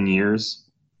in 10 years.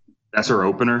 That's her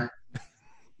opener.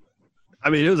 I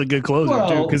mean, it was a good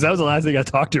closer, too, because that was the last thing I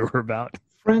talked to her about.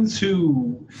 Friends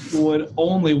who would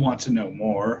only want to know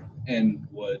more and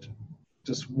would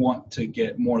just want to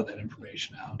get more of that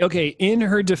information out. Okay, in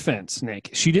her defense, Nick,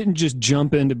 she didn't just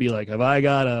jump in to be like, have I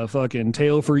got a fucking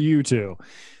tale for you two?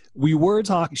 We were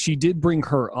talking, she did bring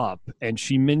her up, and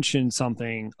she mentioned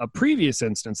something, a previous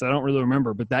instance, I don't really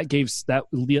remember, but that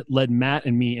led Matt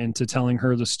and me into telling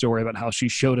her the story about how she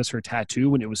showed us her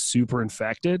tattoo when it was super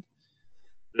infected.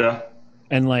 Yeah.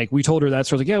 And like we told her that,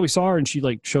 so I was like, yeah, we saw her, and she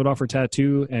like showed off her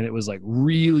tattoo, and it was like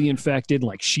really infected.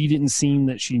 Like she didn't seem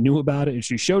that she knew about it, and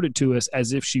she showed it to us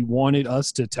as if she wanted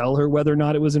us to tell her whether or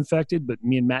not it was infected. But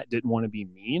me and Matt didn't want to be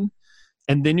mean.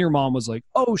 And then your mom was like,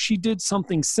 "Oh, she did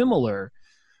something similar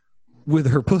with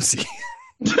her pussy."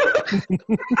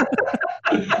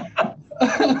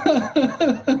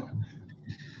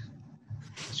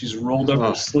 She's rolled up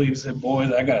her sleeves and said,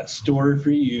 boys, I got a story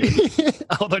for you.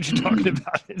 I thought you were talking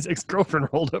about his ex-girlfriend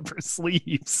rolled up her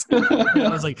sleeves. I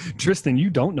was like, Tristan,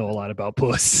 you don't know a lot about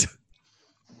puss.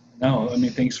 No, I mean,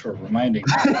 thanks for reminding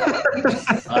me.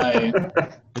 Hey,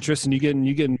 Tristan, you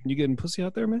getting pussy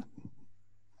out there, man?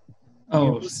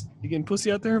 Oh, you getting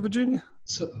pussy out there in Virginia?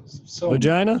 So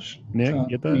vagina? Much. Nick,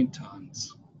 get that? I mean,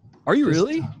 tons. Are you Just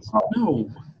really? Tons. No.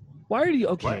 Why are you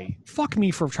okay? What? Fuck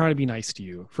me for trying to be nice to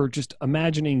you, for just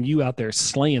imagining you out there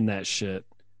slaying that shit.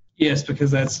 Yes,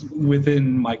 because that's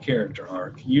within my character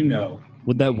arc. You know.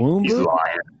 With that womb? He's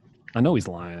lying. I know he's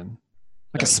lying.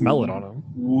 I can smell it on him.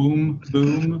 Womb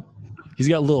boom. He's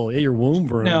got a little, your womb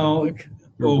broom. No.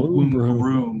 Womb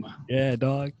broom. Yeah,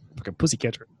 dog. Fucking pussy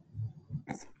catcher.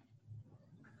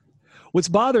 What's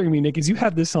bothering me, Nick, is you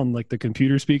have this on like the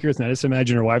computer speakers, and I just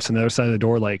imagine your wife's on the other side of the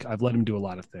door. Like, I've let him do a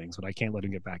lot of things, but I can't let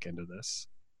him get back into this.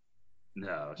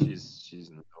 No, she's in the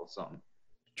middle of something.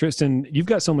 Tristan, you've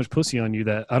got so much pussy on you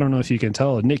that I don't know if you can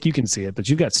tell. Nick, you can see it, but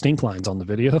you've got stink lines on the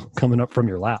video coming up from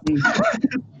your lap.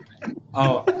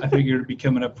 Oh, I figured it'd be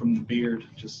coming up from the beard.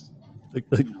 Just it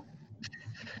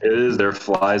is. There are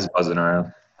flies buzzing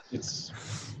around. It's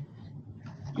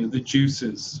the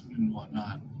juices and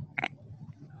whatnot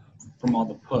from all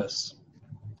the puss.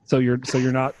 So you're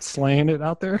not slaying it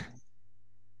out there?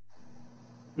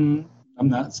 I'm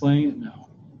not slaying it.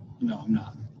 No, I'm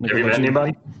not. Have you met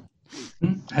anybody?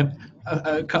 Have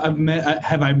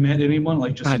I met anyone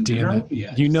like just? God damn it!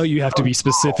 Yeah, you know you have to be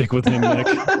specific with him, Nick.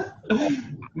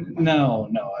 No,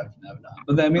 I've not.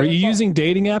 But I mean, are you using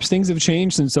dating apps? Things have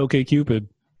changed since OkCupid.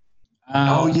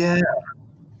 Oh yeah.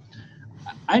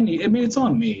 I mean, it's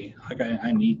on me. Like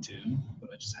I need to,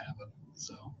 but I just haven't.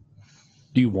 So.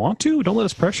 Do you want to? Don't let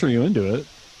us pressure you into it.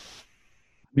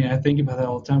 I mean, I think about that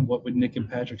all the time. What would Nick and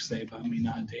Patrick say about me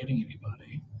not dating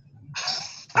anybody?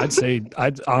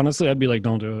 I'd be like,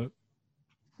 don't do it.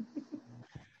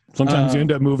 Sometimes you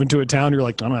end up moving to a town. You're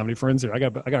like, I don't have any friends here. I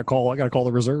got to call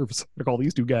the reserves. I call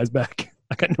these two guys back.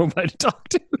 I got nobody to talk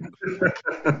to.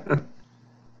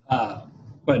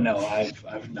 But no,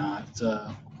 I've not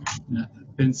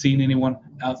been seeing anyone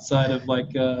outside of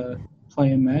like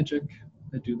playing Magic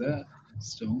that do that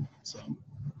still. So,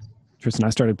 Tristan, I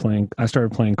started playing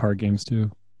card games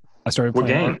too. What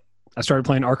game? I started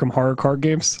playing Arkham Horror card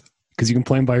games because you can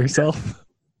play them by yourself.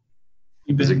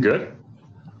 Is it good?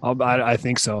 I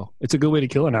think so. It's a good way to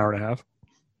kill an hour and a half.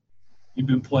 You've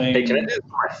been playing. Hey, can I do this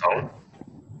on my phone?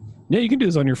 Yeah, you can do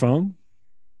this on your phone.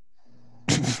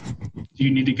 Do you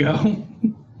need to go?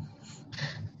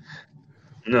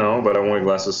 No, but I want a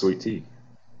glass of sweet tea.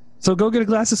 So go get a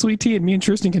glass of sweet tea, and me and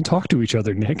Tristan can talk to each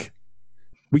other, Nick.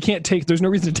 There's no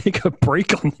reason to take a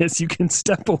break on this. You can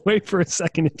step away for a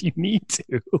second if you need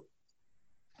to.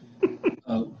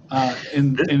 I got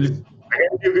to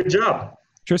do a good job.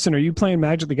 Tristan, are you playing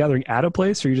Magic the Gathering at a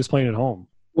place, or are you just playing at home?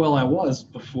 Well, I was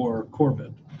before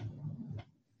Corbett.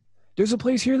 There's a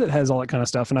place here that has all that kind of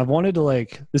stuff, and I've wanted to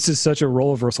this is such a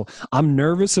role reversal. I'm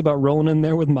nervous about rolling in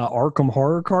there with my Arkham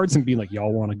Horror cards and being like,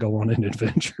 y'all want to go on an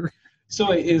adventure.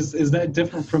 So is that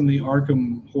different from the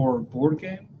Arkham Horror board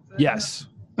game? Yes.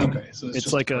 Okay, so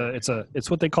it's like it's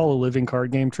what they call a living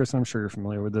card game. Tristan, I'm sure you're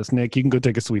familiar with this. Nick, you can go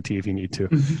take a sweet tea if you need to.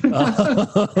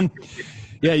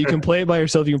 Yeah, you can play it by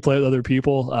yourself. You can play it with other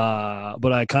people.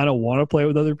 But I kind of want to play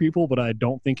with other people, but I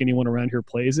don't think anyone around here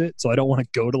plays it. So I don't want to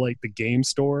go to the game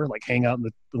store, hang out on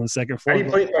the second floor. How do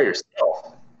you play it by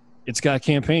yourself? It's got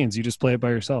campaigns. You just play it by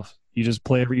yourself. You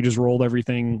just roll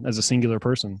everything as a singular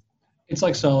person. It's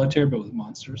like solitaire, but with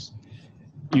monsters.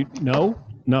 No.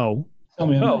 Tell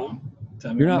me I'm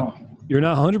wrong. You're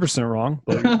not 100% wrong,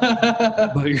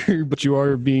 but you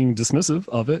are being dismissive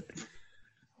of it.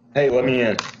 Hey, let me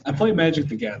in. I play Magic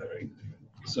the Gathering,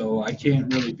 so I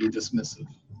can't really be dismissive.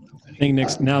 I think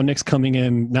Nick's coming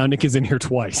in. Now Nick is in here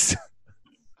twice.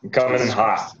 I'm coming in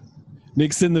hot.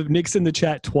 Nick's in the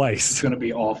chat twice. It's gonna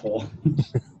be awful.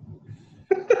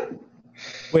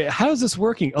 Wait, how is this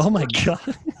working? Oh my god.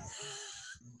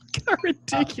 Look how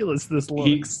ridiculous this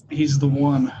looks. He's the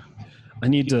one. I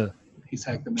need to. He's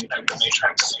hacked the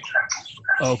Matrix.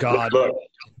 Oh god. Look.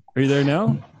 Are you there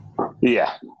now?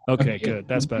 Yeah. Okay, good.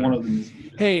 That's better. One of them is,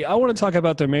 Hey, I want to talk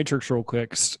about the Matrix real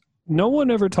quick. No one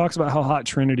ever talks about how hot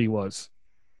Trinity was.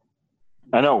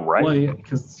 I know, right? well, yeah,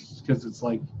 because it's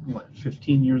like what,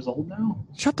 15 years old now.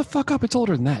 Shut the fuck up. It's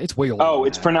older than that. It's way older. Oh, than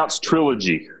it's that. pronounced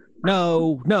trilogy.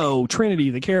 No. Trinity,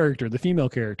 the character, the female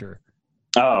character.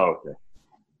 Oh, okay.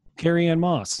 Carrie Ann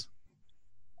Moss.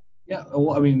 Yeah,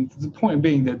 well, I mean, the point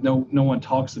being that no one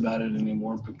talks about it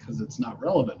anymore because it's not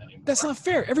relevant anymore. That's not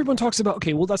fair. Everyone talks about.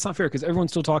 Okay, well, that's not fair because everyone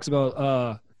still talks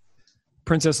about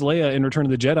Princess Leia in Return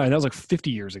of the Jedi, and that was like 50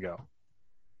 years ago.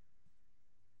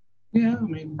 Yeah, I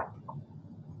mean,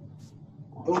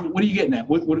 what are you getting at?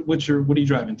 What are you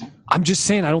driving to? I'm just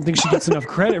saying, I don't think she gets enough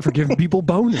credit for giving people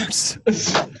boners.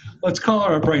 Let's call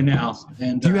her up right now.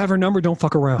 And Do you have her number? Don't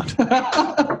fuck around.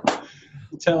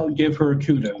 give her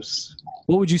kudos.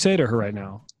 What would you say to her right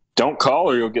now? Don't call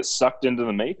or you'll get sucked into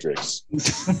the Matrix.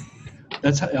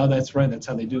 That's right. That's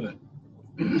how they do it.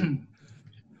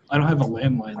 I don't have a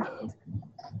landline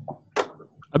though.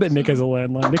 I bet Nick has a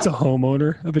landline. Nick's a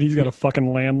homeowner. I bet he's got a fucking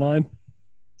landline.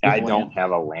 I don't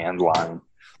have a landline.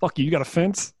 Fuck you. You got a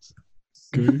fence?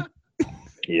 Good.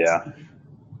 Yeah.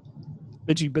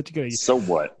 Bet you got a, So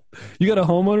what? you got a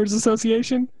homeowners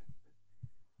association?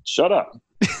 Shut up.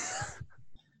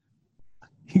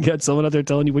 You got someone out there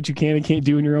telling you what you can and can't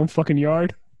do in your own fucking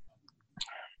yard?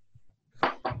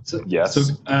 So, Yes. So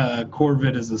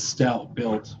Corvid is a stout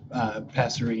built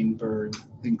passerine bird.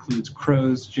 It includes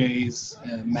crows, jays,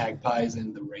 magpies,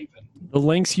 and the raven. The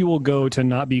lengths you will go to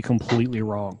not be completely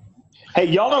wrong. Hey,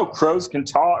 y'all know crows can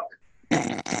talk.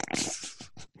 I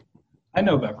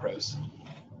know about crows.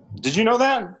 Did you know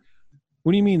that?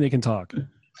 What do you mean they can talk?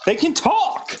 They can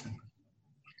talk.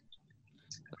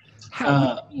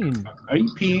 How do you mean? Are you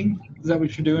peeing? Is that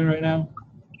what you're doing right now?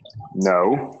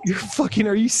 No. You're fucking,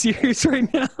 are you serious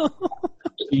right now?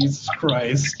 Jesus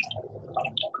Christ.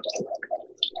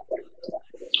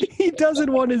 He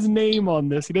doesn't want his name on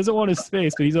this. He doesn't want his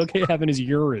face, but he's okay having his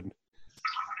urine.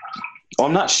 Well,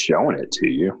 I'm not showing it to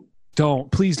you.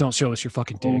 Please don't show us your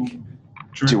fucking dick.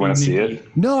 Do you want to see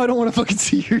it? No, I don't want to fucking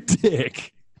see your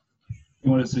dick.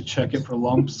 You want us to check it for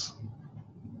lumps?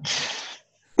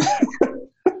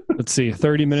 Let's see.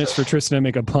 30 minutes for Tristan to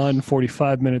make a pun.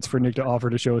 45 minutes for Nick to offer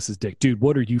to show us his dick. Dude,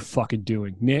 what are you fucking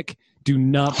doing? Nick, do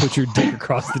not put your dick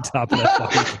across the top of that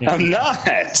fucking camera. I'm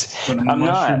not. I'm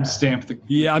not. Stamp the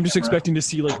Yeah, I'm just expecting to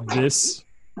see like this.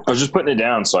 I was just putting it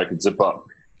down so I could zip up.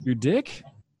 Your dick?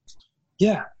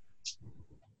 Yeah.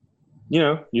 You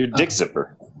know, your dick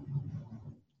zipper.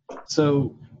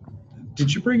 So,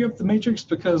 did you bring up the Matrix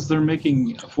because they're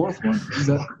making a fourth one? Is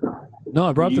that? No,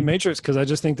 I brought up the Matrix because I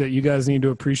just think that you guys need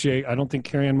to appreciate. I don't think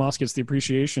Carrie Ann Moss gets the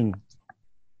appreciation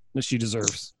that she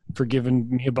deserves for giving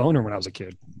me a boner when I was a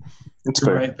kid. That's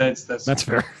fair. Right. That's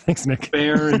fair. Thanks, Nick.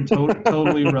 Fair and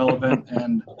totally relevant.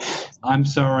 And I'm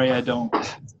sorry I don't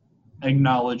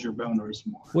acknowledge your boners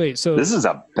more. Wait, so This is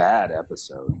a bad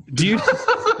episode. do you?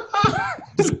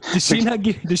 Does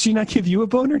she not give you a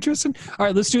boner, Tristan? All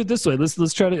right, let's do it this way.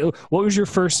 Let's try to. What was your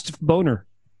first boner?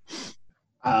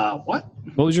 What?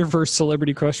 What was your first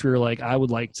celebrity crush where you're like, I would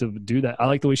like to do that? I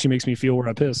like the way she makes me feel when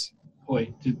I piss.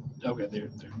 Wait. Okay, they're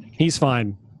naked. He's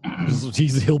fine.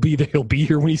 He'll be there. He'll be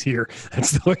here when he's here.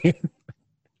 That's the way.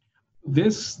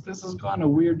 This has gone a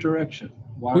weird direction.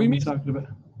 Why What do are you we mean? talking about?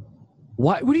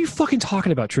 What are you fucking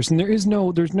talking about, Tristan? There's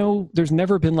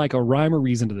never been like a rhyme or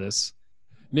reason to this.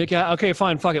 Nick, okay,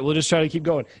 fine, fuck it. We'll just try to keep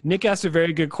going. Nick asked a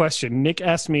very good question. Nick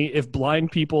asked me if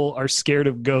blind people are scared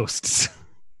of ghosts.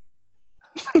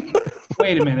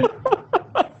 Wait a minute.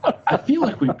 I feel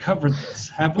like we've covered this.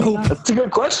 Have we? Not? That's a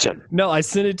good question. No, I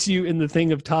sent it to you in the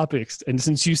thing of topics. And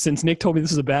since Nick told me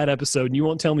this is a bad episode and you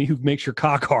won't tell me who makes your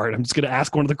cock hard, I'm just going to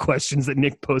ask one of the questions that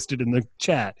Nick posted in the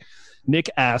chat. Nick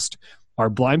asked, are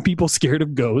blind people scared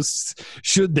of ghosts?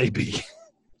 Should they be?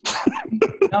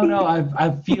 No.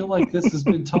 I feel like this has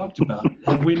been talked about.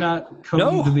 Have we not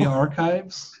come to the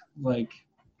archives? Like,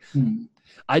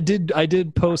 I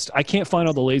did post. I can't find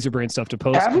all the laser brain stuff to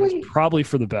post. Have we? It's probably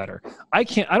for the better. I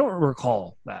don't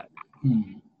recall that.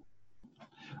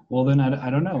 Well, then I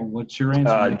don't know. What's your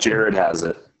answer? Jared has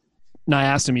it. No, I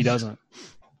asked him. He doesn't.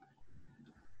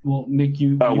 Well, Nick,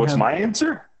 you. What's have, my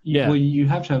answer? Yeah. Well, you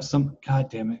have to have some. God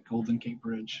damn it, Golden Gate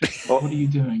Bridge. What are you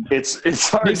doing? It's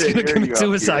hard Nick's to gonna hear commit you up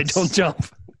suicide. here. Don't jump.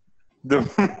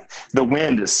 The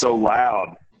wind is so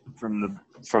loud from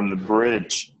the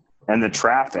bridge. and the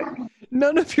traffic.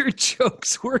 None of your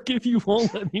jokes work if you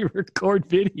won't let me record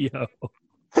video.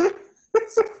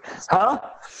 Huh?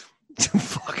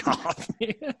 Fuck off,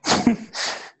 man.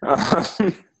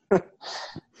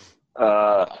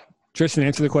 Tristan,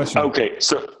 answer the question. Okay,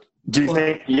 so do you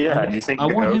think? Yeah, do you think? I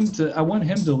want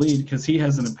him to lead because he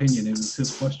has an opinion. It was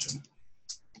his question.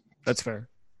 That's fair.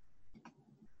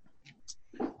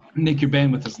 Nick, your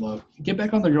bandwidth is low. Get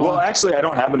back on the. Well, actually, I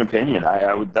don't have an opinion.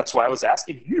 That's why I was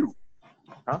asking you.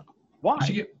 Huh? Why?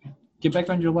 You get back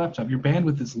on your laptop. Your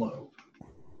bandwidth is low.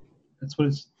 That's what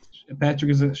it's.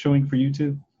 Patrick, is it showing for you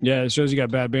too? Yeah, it shows you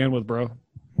got bad bandwidth, bro.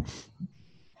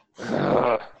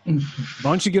 Why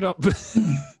don't you get up?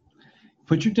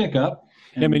 Put your dick up.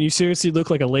 Yeah, man, you seriously look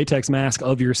like a latex mask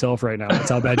of yourself right now. That's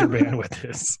how bad your bandwidth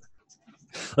is.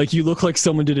 Like, you look like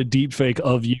someone did a deep fake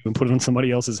of you and put it on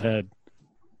somebody else's head.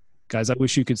 Guys, I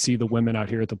wish you could see the women out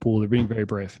here at the pool. They're being very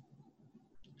brave.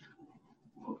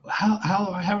 How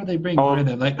are they being brave?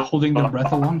 They're like holding their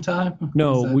breath a long time?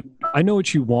 No, I know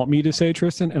what you want me to say,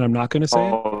 Tristan, and I'm not going to say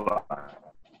it.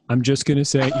 I'm just going to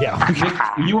say,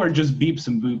 yeah. You are just beeps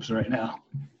and boops right now.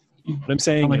 What I'm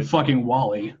saying, I'm like fucking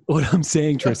Wally. What I'm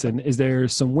saying, Tristan, is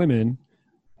there's some women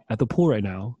at the pool right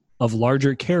now of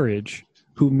larger carriage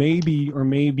who may be or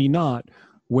may be not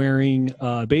wearing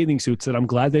bathing suits that I'm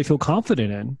glad they feel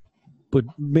confident in, but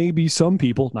maybe some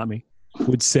people, not me,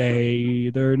 would say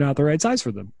they're not the right size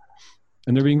for them.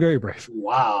 And they're being very brave.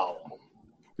 Wow.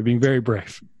 They're being very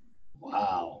brave.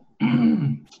 Wow.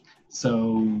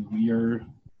 So you're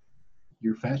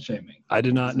fat shaming. I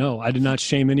did not know. I did not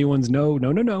shame anyone's No.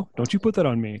 Don't you put that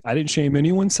on me. I didn't shame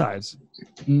anyone's size.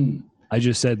 I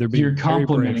just said they're being You're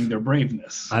complimenting very brave. their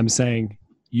braveness. I'm saying,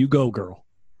 you go, girl.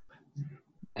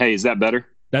 Hey, is that better?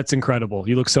 That's incredible.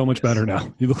 You look so much better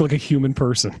now. You look like a human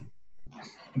person.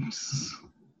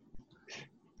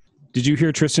 Did you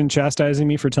hear Tristan chastising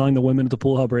me for telling the women at the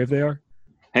pool how brave they are?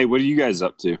 Hey, what are you guys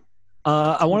up to?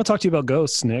 I want to talk to you about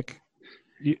ghosts, Nick.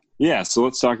 Yeah, so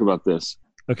let's talk about this.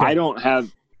 Okay. I don't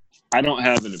have an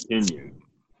opinion,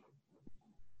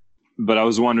 but I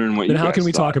was wondering what. Then you how guys can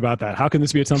we thought. talk about that? How can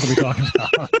this be something we talk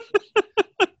about?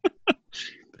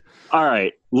 All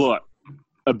right, look.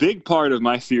 A big part of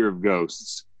my fear of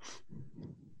ghosts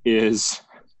is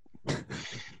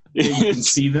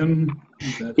see them.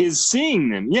 Is seeing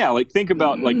them. Yeah, like think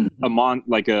about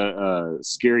like a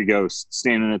scary ghost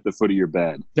standing at the foot of your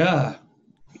bed. Yeah.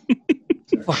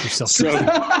 Fuck yourself.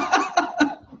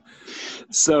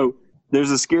 So there's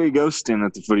a scary ghost standing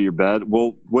at the foot of your bed.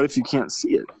 Well, what if you can't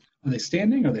see it? Are they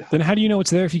standing or are they? Then how do you know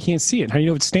it's there if you can't see it? How do you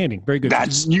know it's standing? Very good.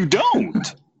 You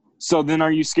don't. So then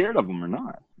are you scared of them or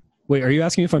not? Wait, are you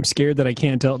asking if I'm scared that I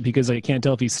can't tell because I can't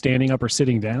tell if he's standing up or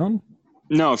sitting down?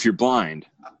 No, if you're blind.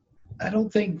 I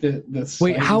don't think that.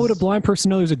 Wait, how would a blind person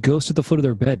know there's a ghost at the foot of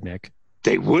their bed, Nick?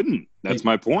 They wouldn't. That's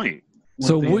my point.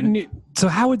 So wouldn't it? So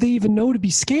how would they even know to be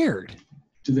scared?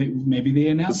 Do they? Maybe they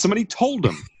announce. Somebody told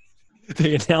them.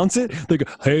 They announce it. They go,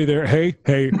 "Hey there, hey,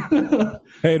 hey,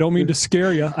 hey! I don't mean to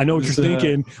scare you. I know what you're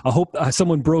thinking. I hope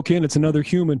someone broke in. It's another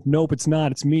human. Nope, it's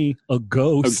not. It's me, a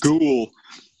ghost. A ghoul.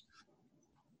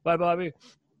 Bye, Bobby.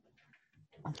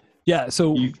 Yeah.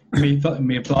 So you may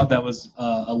have thought that was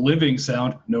a living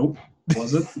sound. Nope,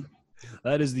 was it?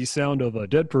 That is the sound of a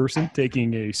dead person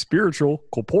taking a spiritual,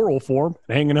 corporeal form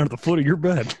and hanging out at the foot of your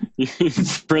bed.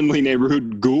 Friendly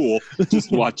neighborhood ghoul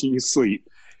just watching you sleep.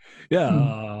 Yeah,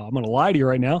 I'm going to lie to you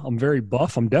right now. I'm very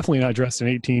buff. I'm definitely not dressed in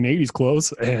 1880s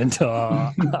clothes. And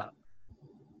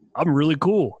I'm really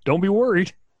cool. Don't be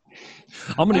worried.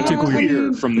 I'm going to tickle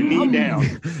clear from the knee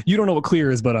down. You don't know what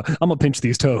clear is, but I'm going to pinch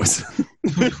these toes.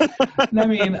 I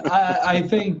mean, I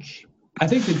think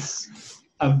it's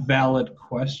a valid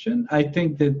question. I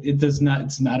think that it's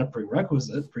not a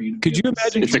prerequisite for you to. Could you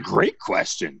imagine? It's a great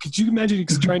question. Could you imagine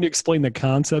trying to explain the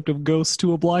concept of ghosts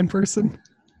to a blind person?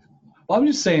 Well, I'm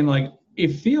just saying, like, it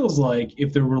feels like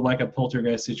if there were like a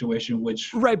poltergeist situation,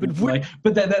 which right, but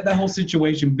that whole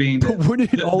situation being. But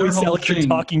wouldn't it always sound like you're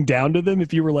talking down to them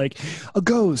if you were like a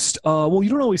ghost? Well, you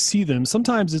don't always see them.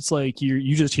 Sometimes it's like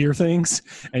you just hear things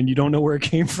and you don't know where it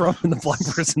came from, and the blind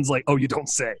person's like, "Oh, you don't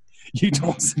say. You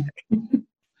don't say."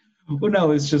 Well,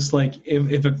 no, it's just like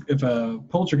if a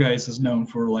poltergeist is known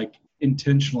for like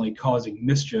intentionally causing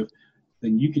mischief,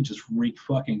 then you could just wreak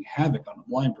fucking havoc on a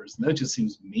blind person. That just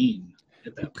seems mean.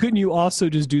 At that point. Couldn't you also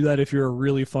just do that if you're a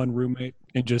really fun roommate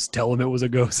and just tell them it was a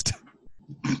ghost?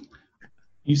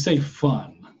 You say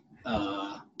fun.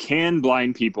 Can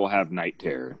blind people have night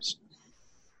terrors?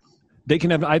 They can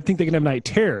have. I think they can have night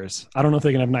terrors. I don't know if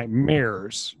they can have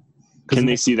nightmares. Can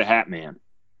they see the Hat Man?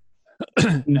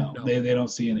 No, they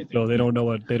don't see anything. No, they don't know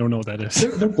what that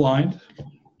is. They're blind.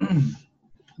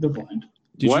 They're blind.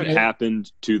 What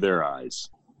happened to their eyes?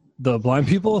 The blind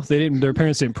people? Their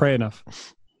parents didn't pray enough.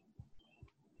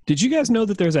 Did you guys know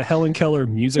that there's a Helen Keller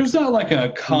music? There's not like a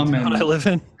common. I live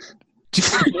in.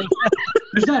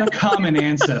 There's not a common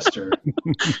ancestor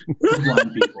for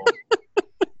blind people.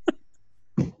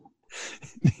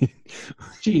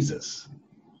 Jesus.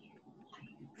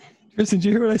 Tristan, did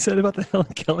you hear what I said about the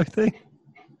Helen Keller thing?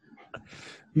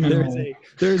 No.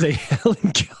 There's a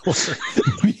Helen Keller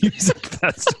music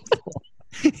festival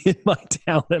in my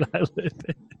town that I live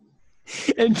in.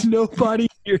 And nobody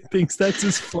here thinks that's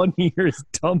as funny or as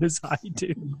dumb as I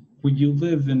do. Well, you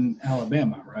live in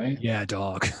Alabama, right? Yeah,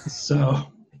 dog. So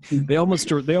they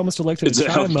almost elected. It's a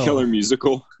Helen Keller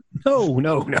musical. No.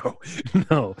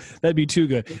 That'd be too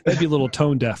good. That'd be a little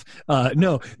tone deaf.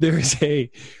 No, there's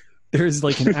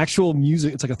like an actual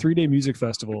music. It's like a 3-day music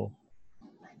festival,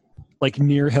 like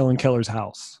near Helen Keller's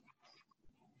house.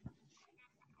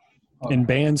 And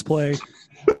bands play.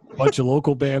 A bunch of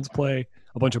local bands play.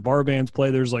 A bunch of bar bands play.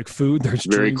 There's like food. There's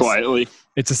very drinks. Quietly.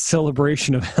 It's a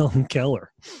celebration of Helen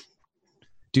Keller.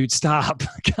 Dude, stop.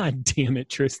 God damn it,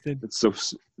 Tristan. It's so...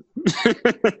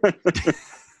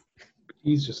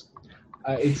 He's just...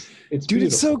 it's dude, beautiful.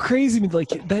 It's so crazy. Like,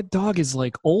 that dog is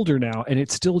like older now, and it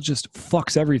still just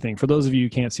fucks everything. For those of you who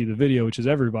can't see the video, which is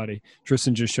everybody,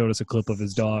 Tristan just showed us a clip of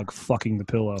his dog fucking the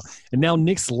pillow. And now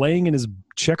Nick's laying in his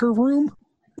checker room.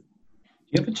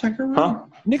 You have a checker room? Huh?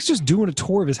 Nick's just doing a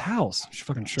tour of his house.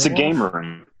 Fucking it's a game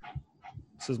room.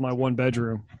 This is my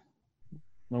 1-bedroom.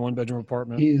 My 1-bedroom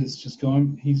apartment. He is just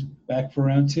going. He's back for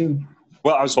round 2.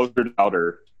 Well, I was closer to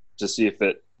outer to see if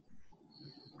it.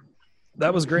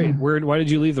 That was great. Why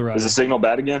did you leave the router? Is the signal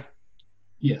bad again?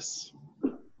 Yes.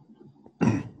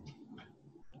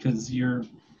 Because you're.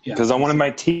 Yeah. Because I wanted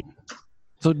my tea.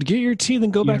 So to get your tea,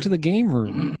 then go back to the game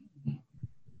room.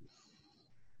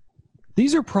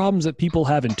 These are problems that people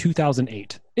have in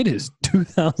 2008. It is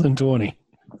 2020.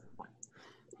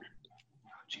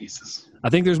 Jesus. I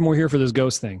think there's more here for this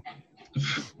ghost thing.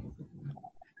 Is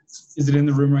it in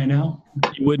the room right now?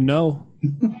 You wouldn't know.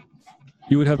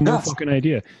 You would have no fucking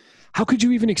idea. How could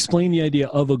you even explain the idea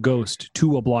of a ghost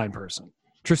to a blind person?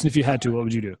 Tristan, if you had to, what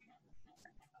would you do?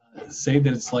 Say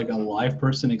that it's like a live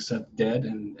person except dead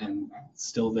and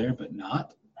still there but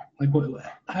not? Like what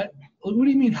do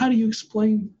you mean? How do you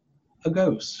explain a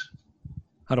ghost?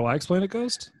 How do I explain a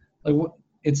ghost? Like what?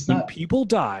 It's when not. People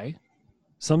die,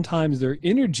 sometimes their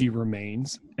energy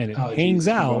remains and it hangs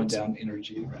out. Down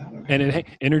energy around. Okay. And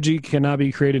energy cannot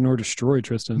be created nor destroyed,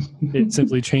 Tristan. It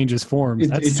simply changes forms.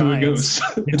 That's into science.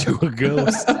 A ghost. Into a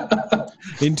ghost.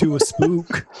 Into a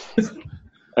spook.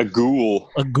 A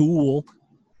ghoul. A ghoul.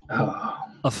 Oh.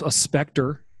 A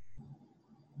specter.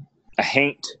 A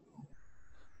haint.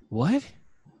 What?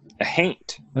 A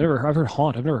haint. I've heard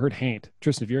haunt. I've never heard haint.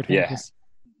 Tristan, have you heard haint? Yeah.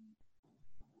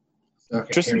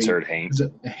 Okay, Tristan's heard haint. Is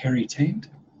it a hairy taint?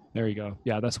 There you go.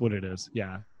 Yeah, that's what it is.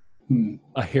 Yeah.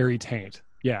 A hairy taint.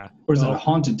 Yeah. Or is it a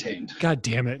haunted taint? God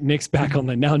damn it. Nick's back on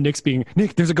the... Now Nick's being...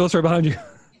 Nick, there's a ghost right behind you.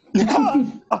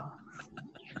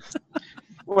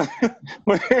 Where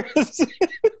is it?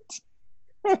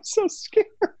 I'm so scared.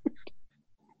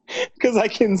 Because I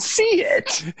can see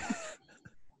it.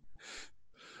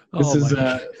 This is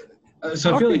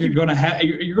so I feel like you're gonna have to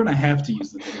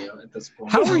use the video at this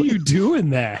point. How are you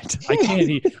doing that? I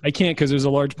can't because there's a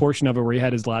large portion of it where he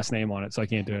had his last name on it, so I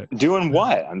can't do it. Doing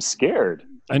what? I'm scared.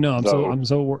 I know. I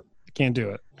can't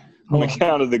do it. On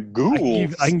account of the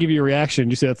ghouls. I can give you a reaction.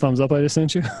 You see that thumbs up I just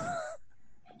sent you?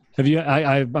 Have you?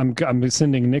 I'm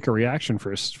sending Nick a reaction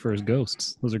for his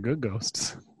ghosts. Those are good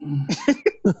ghosts.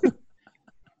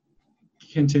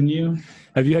 Continue.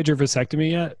 Have you had your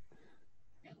vasectomy yet?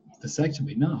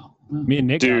 Vasectomy? No. Me and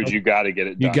Nick. Dude, you got to get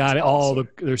it done. You got it. Awesome.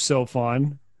 They're so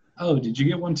fun. Oh, did you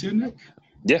get one too, Nick?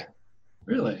 Yeah.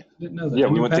 Really? Didn't know that. Yeah,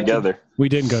 we went together. We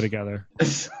didn't go together.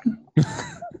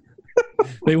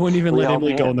 They wouldn't even let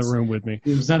Emily go in the room with me.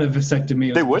 It was not a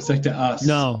vasectomy. It was a vasectomy us.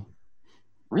 No.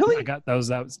 Really? That was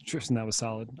Tristan. That was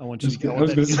solid. I want that to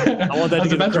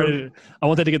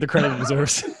get the credit it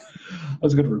deserves. I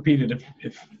was going to repeat it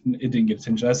if it didn't get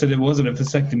attention. I said it wasn't a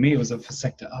vasectomy. It was a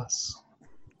vasecto us.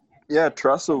 Yeah,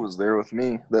 Tressa was there with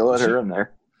me. They let her in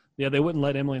there. Yeah, they wouldn't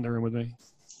let Emily in the room with me.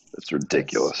 That's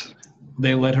ridiculous.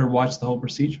 They let her watch the whole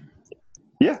procedure?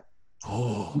 Yeah.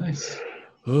 Oh. Nice.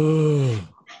 Oh.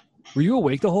 Were you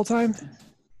awake the whole time?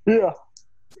 Yeah.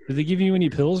 Did they give you any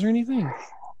pills or anything?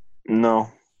 No.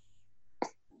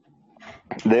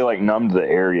 They numbed the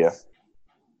area.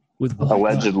 With what?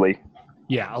 Allegedly.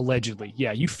 Yeah, allegedly.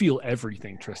 Yeah, you feel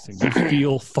everything, Tristan. You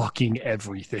feel fucking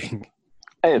everything.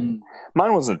 Hey,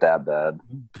 mine wasn't that bad.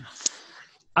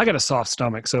 I got a soft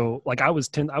stomach, so like I was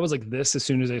like this as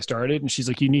soon as I started, and she's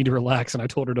like, "You need to relax," and I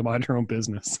told her to mind her own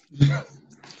business.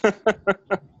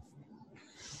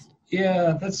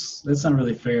 Yeah, that's not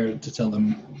really fair to tell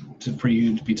them for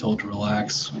you to be told to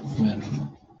relax when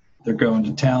they're going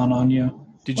to town on you.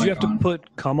 Did you have to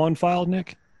put cum on file,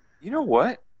 Nick? You know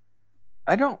what?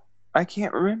 I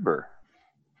can't remember.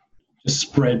 Just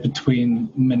spread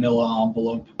between manila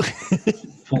envelope.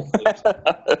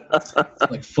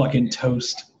 Like fucking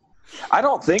toast. I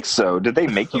don't think so. Did they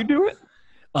make you do it?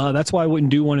 That's why I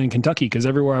wouldn't do one in Kentucky, because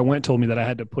everywhere I went told me that I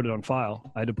had to put it on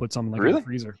file. I had to put something like in the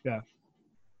freezer. Yeah.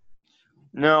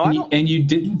 No, and you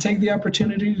didn't take the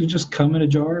opportunity to just cum in a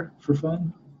jar for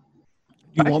fun?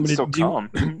 Do you want me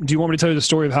to tell you the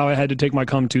story of how I had to take my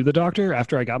cum to the doctor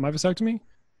after I got my vasectomy?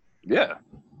 Yeah.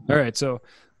 All right. So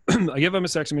I get my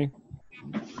vasectomy,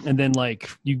 and then like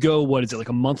you go, what is it, like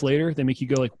a month later? They make you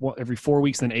go like every 4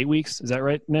 weeks, then 8 weeks. Is that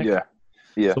right, Nick? Yeah.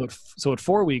 Yeah. So at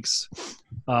 4 weeks,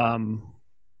 I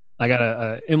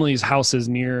got Emily's house is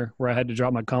near where I had to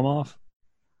drop my cum off.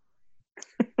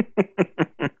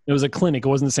 It was a clinic. It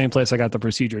wasn't the same place I got the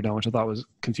procedure done, which I thought was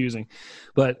confusing.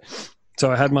 But so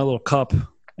I had my little cup,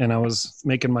 and I was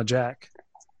making my jack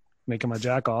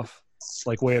off,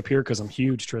 like way up here because I'm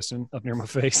huge, Tristan, up near my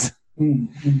face.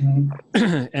 Mm-hmm.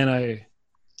 And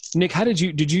Nick, how did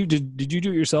you do it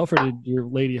yourself, or did your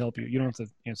lady help you? You don't have to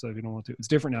answer if you don't want to. It's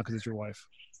different now because it's your wife.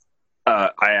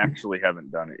 I actually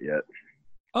haven't done it yet.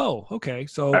 Oh, okay.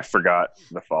 So I forgot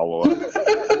the follow-up.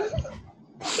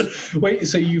 Wait,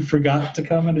 so you forgot to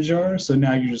come in a jar? So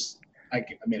now you're just, I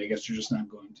guess you're just not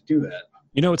going to do that.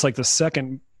 You know, it's like the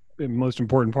second most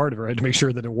important part of it. I had to make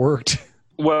sure that it worked.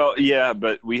 Well, yeah,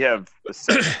 but we have a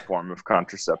second form of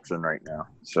contraception right now.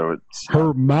 So it's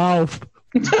her mouth.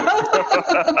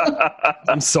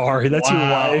 I'm sorry. That's your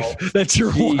wife. That's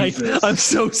your wife. I'm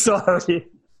so sorry.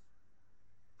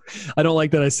 I don't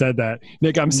like that I said that.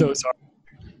 Nick, I'm so sorry.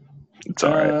 It's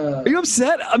all right. Are you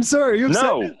upset? I'm sorry. Are you upset?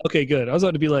 No. Okay, good. I was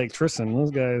about to be like, Tristan,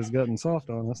 this guy's gotten soft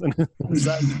on us.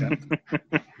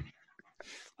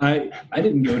 I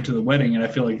didn't go to the wedding, and I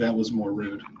feel like that was more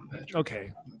rude.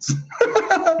 Okay.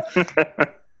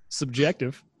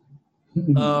 Subjective.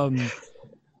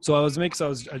 So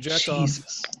I jacked off.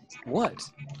 What?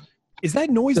 Is that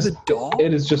noise the dog?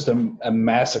 It is just a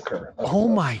massacre. Oh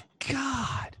my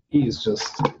God. He's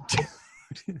just...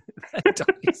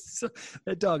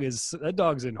 that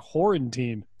dog's in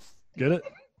quarantine. Get it?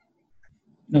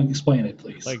 No, explain it,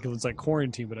 please. Like it's like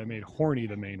quarantine, but I made horny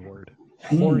the main word.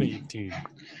 Horny team,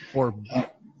 or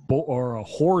a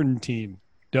horn team.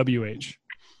 WH.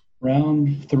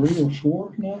 Round 3 or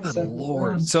 4? No, good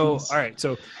Lord. So all right.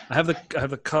 So I have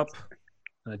the cup,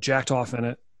 jacked off in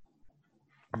it,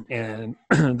 and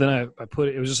then I put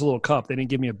it. It was just a little cup. They didn't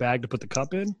give me a bag to put the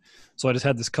cup in, so I just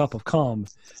had this cup of cum,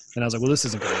 and I was like, "Well, this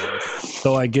isn't going to work."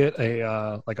 So I get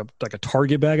a like a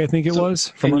Target bag, I think it was,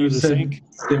 from under the sink.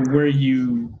 That where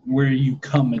you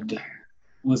cummed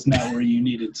was not where you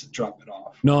needed to drop it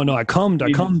off. No, I cummed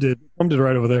it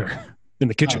right over there in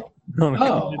the kitchen.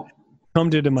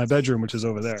 Cummed it in my bedroom, which is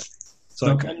over there.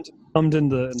 So I cummed in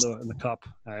the cup.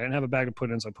 I didn't have a bag to put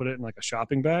it in, so I put it in like a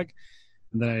shopping bag.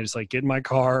 And then I just like get in my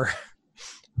car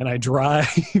and I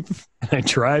drive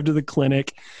to the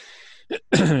clinic,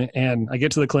 and I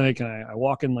get to the clinic and I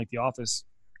walk in like the office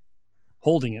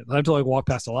holding it. I have to like walk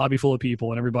past a lobby full of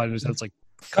people, and everybody just has like,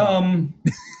 come.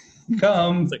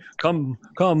 It's like, come.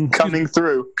 Coming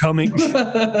through. Coming.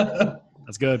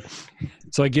 That's good.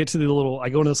 So I go into this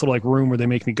little like room where they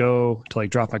make me go to like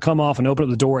drop my cum off and open up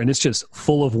the door, and it's just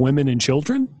full of women and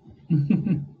children.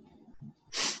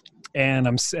 And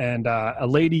a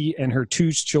lady and her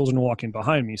 2 children walking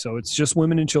behind me. So it's just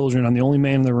women and children. I'm the only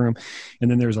man in the room.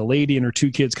 And then there's a lady and her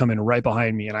 2 kids coming right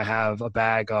behind me. And I have a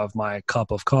bag of my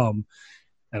cup of cum.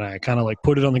 And I kind of like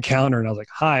put it on the counter, and I was like,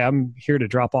 "Hi, I'm here to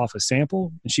drop off a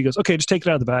sample." And she goes, "Okay, just take it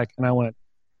out of the bag." And I went,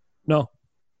 "No."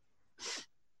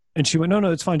 And she went,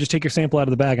 "No, it's fine. Just take your sample out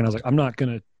of the bag." And I was like, "I'm not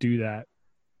going to do that."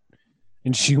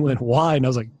 And she went, "Why?" And I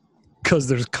was like, "'Cause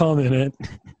there's cum in it."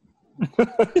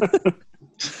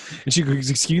 And she goes,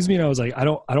 "Excuse me?" And I was like, I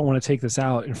don't want to take this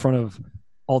out in front of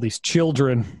all these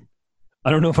children. I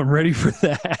don't know if I'm ready for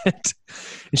that.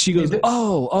 And she goes,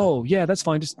 oh, yeah, that's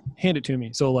fine. Just hand it to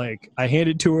me. So like I hand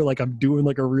it to her like I'm doing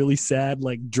like a really sad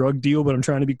like drug deal, but I'm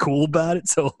trying to be cool about it.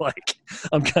 So like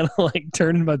I'm kind of like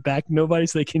turning my back to nobody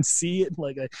so they can see it. And,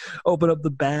 like I open up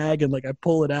the bag and like I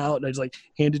pull it out and I just like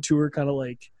hand it to her kind of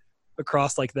like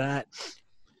across like that.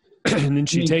 And then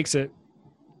she takes it.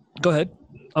 Go ahead.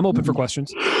 I'm open for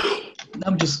questions.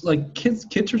 I'm just like kids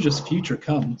are just future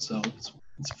cum, so it's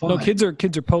fine. No, kids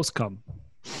are post cum.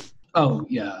 Oh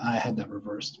yeah, I had that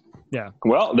reversed. Yeah.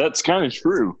 Well, that's kind of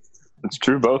true. It's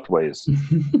true both ways.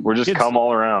 We're just cum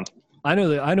all around. I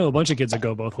know a bunch of kids that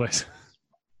go both ways.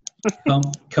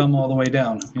 Come all the way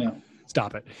down. Yeah.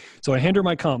 Stop it. So I hand her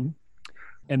my cum,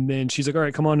 and then she's like, all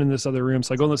right, come on in this other room.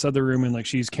 So I go in this other room, and like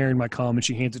she's carrying my cum, and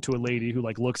she hands it to a lady who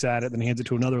like looks at it, then hands it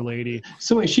to another lady.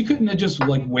 So wait, she couldn't have just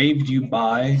like waved you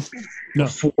by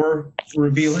before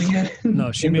revealing it?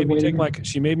 No, she made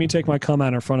me take my cum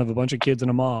out in front of a bunch of kids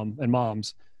and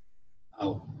moms.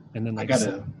 Oh. And then like,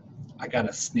 I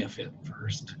gotta sniff it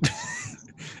first.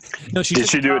 No, did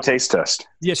she do a taste test?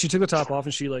 Yeah, she took the top off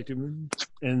and she like,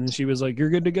 and she was like, "You're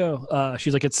good to go."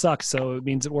 She's like, "It sucks, so it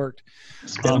means it worked."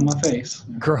 Spit on my face.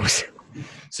 Gross.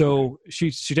 So she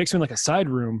takes me in like a side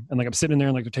room, and like I'm sitting in there,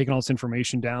 and like they're taking all this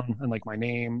information down, and like my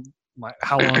name,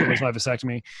 how long it was my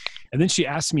vasectomy, and then she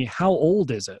asked me, "How old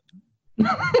is it?"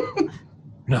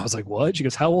 And I was like, "What?" She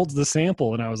goes, "How old's the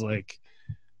sample?" And I was like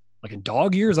in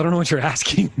dog years? I don't know what you're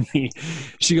asking me.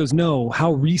 She goes, no,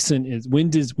 how recent when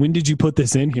did you put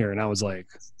this in here? And I was like,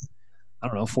 I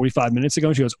don't know, 45 minutes ago.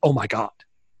 And she goes, oh my God.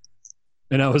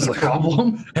 And I was like,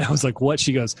 problem? And I was like, what?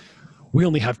 She goes, we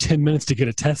only have 10 minutes to get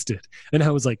it tested. And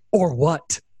I was like, or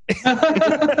what?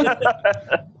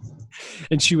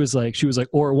 And she was like,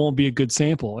 or it won't be a good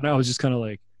sample. And I was just kind of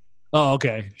like, oh,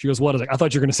 okay. She goes, what? I was like, I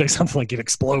thought you were going to say something like it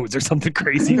explodes or something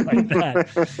crazy like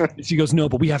that. And she goes, no,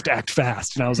 but we have to act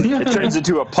fast. And I was like, it turns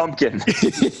into a pumpkin.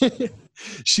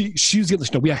 she was getting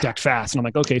no, we have to act fast. And I'm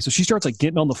like, okay. So she starts like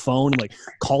getting on the phone and like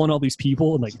calling all these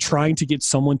people and like trying to get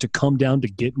someone to come down to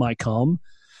get my cum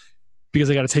because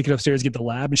I got to take it upstairs, get the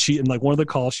lab. And like one of the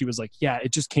calls, she was like, yeah,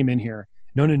 it just came in here.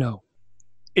 No.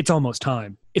 It's almost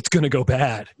time. It's going to go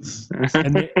bad.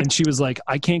 And she was like,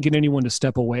 I can't get anyone to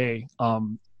step away.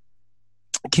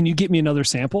 Can you get me another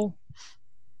sample?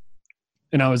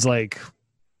 And I was like,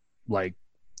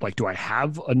 do I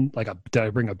have did I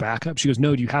bring a backup? She goes,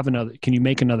 no, do you have another, can you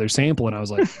make another sample? And I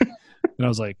was like,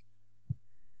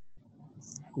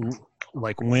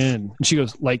 like when? And she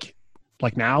goes, like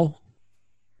now?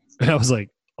 And I was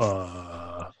like,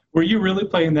 Were you really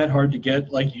playing that hard to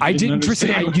get? Like I didn't.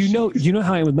 Tristan, you know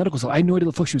how I am with medical stuff. I had no idea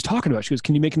what the fuck she was talking about. She goes,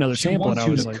 "Can you make another sample?" And I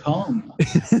was like, "Come."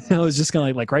 I was just kind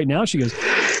of like right now. She goes,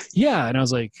 "Yeah," and I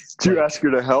was like, "Did you ask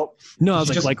her to help?" No, I was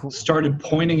just started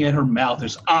pointing at her mouth.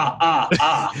 There's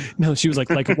No, she was like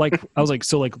I was like,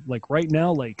 so like right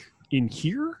now, like in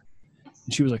here.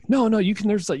 And she was like, no, you can.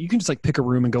 There's like you can just like pick a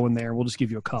room and go in there. We'll just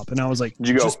give you a cup. And I was like, did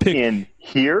you go just pick in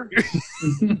here?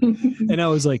 And I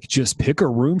was like, just pick a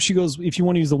room. She goes, if you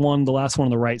want to use the last one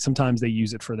on the right, sometimes they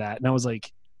use it for that. And I was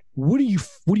like, what do you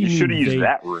mean? You should have used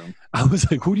that room. I was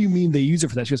like, what do you mean they use it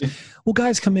for that? She goes, well,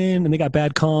 guys come in and they got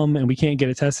bad cum and we can't get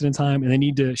it tested in time and they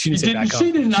need to. She didn't say bad cum.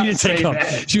 She didn't say cum.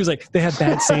 She was like, they have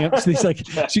bad samples. She's like,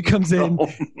 she comes in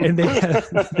and they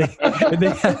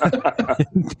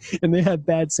have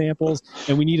bad samples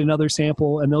and we need another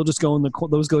sample and they'll just go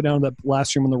those go down to that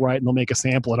last room on the right and they'll make a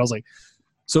sample. And I was like,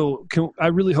 so I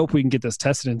really hope we can get this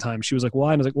tested in time. She was like,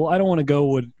 why? And I was like, well, I don't want to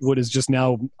go what is just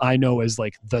now I know as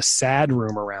like the sad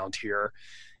room around here.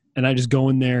 And I just go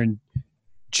in there and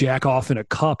jack off in a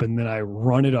cup and then I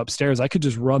run it upstairs. I could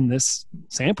just run this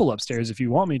sample upstairs if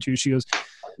you want me to. She goes,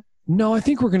 no, I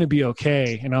think we're going to be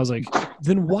okay. And I was like,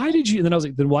 then why did you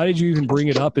even bring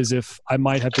it up as if I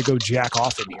might have to go jack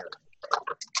off in here?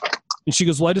 And she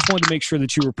goes, well, I just wanted to make sure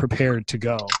that you were prepared to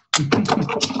go.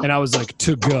 And I was like,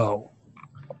 to go.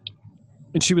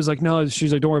 And she was like, no,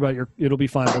 she's like, don't worry about it. It'll be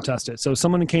fine. We'll test it. So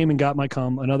someone came and got my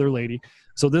cum, another lady.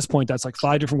 So at this point, that's like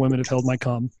 5 different women have held my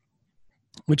cum,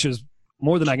 which is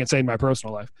more than I can say in my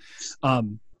personal life.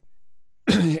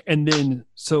 And then,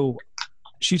 so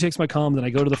she takes my cum, then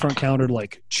I go to the front counter to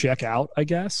like check out, I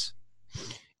guess.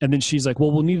 And then she's like,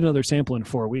 well, we'll need another sample in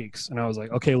 4 weeks. And I was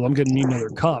like, okay, well, I'm going to need another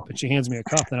cup. And she hands me a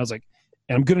cup. And I was like,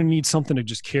 and I'm going to need something to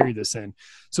just carry this in.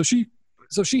 So she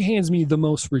hands me the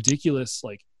most ridiculous,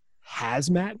 like,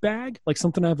 hazmat bag, like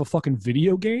something out of a fucking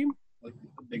video game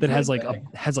that has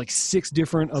like 6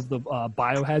 different of the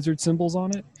biohazard symbols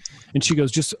on it. And she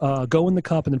goes, just go in the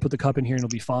cup and then put the cup in here and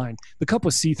it'll be fine. The cup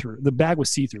was see-through. The bag was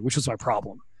see-through, which was my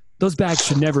problem. Those bags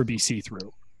should never be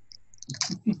see-through.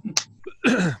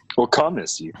 Well, cum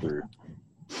is see-through.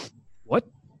 What?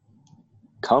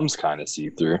 Cum's kind of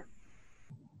see-through.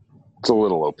 It's a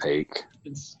little opaque.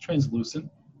 It's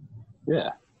translucent.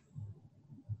 Yeah.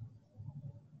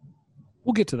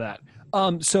 We'll get to that.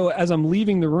 So as I'm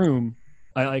leaving the room,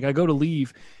 I go to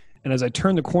leave, and as I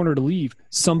turn the corner to leave,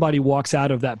 somebody walks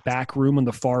out of that back room on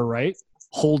the far right,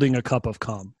 holding a cup of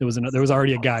cum. There was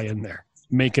already a guy in there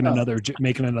making another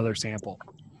sample.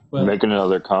 Well, making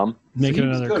another cum. Making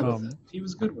another cum. He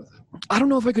was good with it. I don't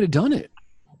know if I could have done it.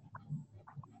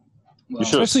 Well, you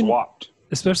should have swapped.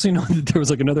 Especially knowing that there was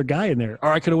like another guy in there.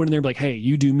 Or I could have went in there and be like, hey,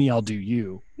 you do me, I'll do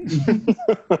you.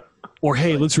 Or,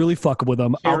 hey, let's really fuck with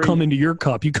them. I'll come into your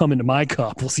cup. You come into my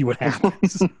cup. We'll see what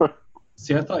happens.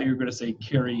 See, I thought you were going to say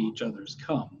carry each other's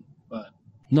cum, but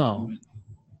no.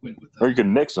 Went with or you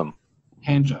can mix them.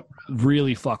 Hand job.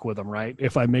 Really fuck with them, right?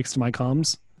 If I mixed my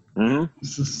cums.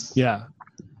 Mm-hmm. Yeah.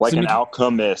 Like an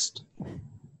alchemist.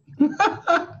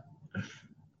 That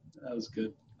was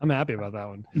good. I'm happy about that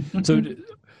one.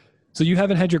 So you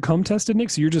haven't had your cum tested, Nick?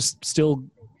 So you're just still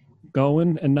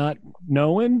going and not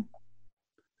knowing?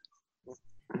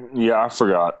 Yeah, I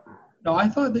forgot. No, I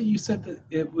thought that you said that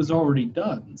it was already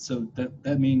done. So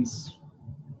that means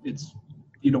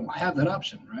you don't have that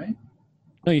option, right?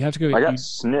 No, you have to go. I got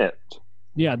snipped.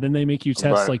 Yeah, then they make you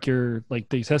test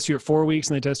they test you at 4 weeks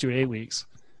and they test you at 8 weeks.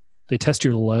 They test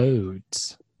your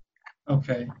loads.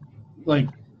 Okay.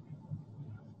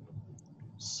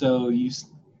 So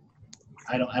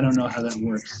I don't know how that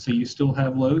works. So you still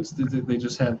have loads? They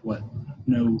just have what?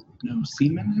 No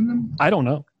semen in them? I don't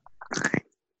know.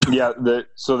 Yeah.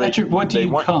 Patrick, what do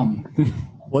you come?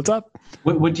 What's up?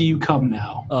 What do you come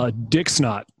now? Dick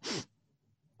snot.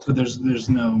 So there's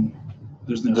no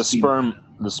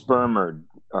the sperm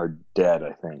are dead,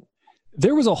 I think.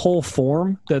 There was a whole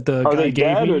form that the are guy they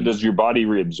gave dead me. Or does your body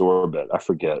reabsorb it? I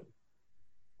forget.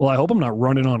 Well, I hope I'm not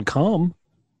running on cum.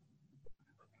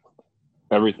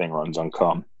 Everything runs on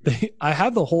cum.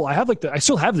 I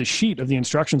still have the sheet of the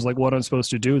instructions, like what I'm supposed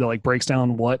to do that like breaks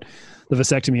down what the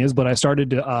vasectomy is, but I started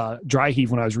to dry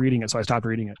heave when I was reading it, so I stopped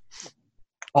reading it.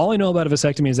 All I know about a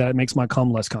vasectomy is that it makes my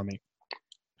cum less cummy.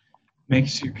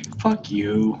 Makes you fuck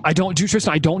you. I don't do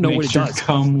Tristan. I don't know what it does.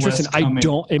 Tristan, I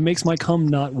don't. It makes my cum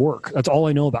not work. That's all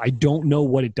I know about. I don't know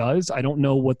what it does. I don't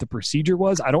know what the procedure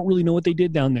was. I don't really know what they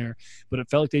did down there, but it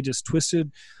felt like they just twisted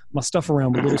my stuff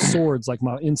around with little swords, like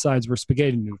my insides were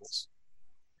spaghetti noodles.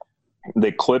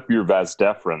 They clip your vas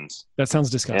deferens. That sounds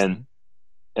disgusting.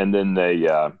 And then they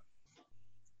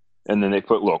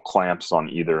put little clamps on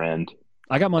either end.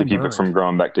 I got mine to keep burned. It from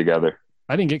growing back together.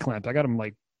 I didn't get clamped. I got them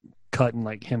like cut and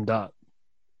like hemmed up.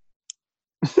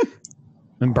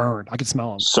 And burned. I could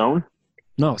smell them. Sewn?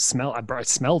 No, I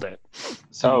smelled it.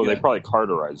 So they probably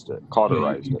cauterized it.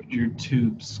 Your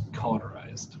tubes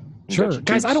cauterized. Sure.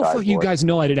 Guys, I don't feel you guys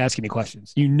know I didn't ask any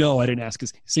questions. You know I didn't ask a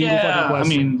single fucking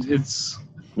question. I mean,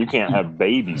 you can't have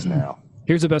babies now.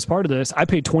 Here's the best part of this. I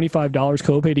paid $25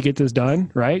 copay to get this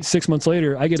done, right? 6 months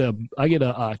later, I get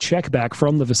a check back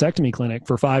from the vasectomy clinic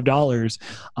for $5.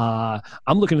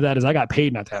 I'm looking at that as I got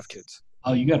paid not to have kids.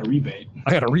 Oh, you got a rebate.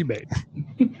 I got a rebate.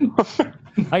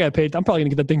 I got paid. I'm probably going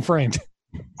to get that thing framed.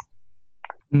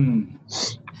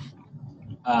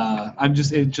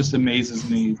 It just amazes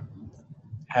me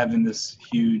having this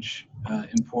huge,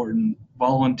 important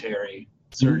voluntary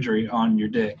surgery on your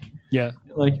dick. Yeah.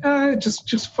 Like,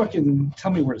 just fucking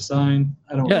tell me where to sign.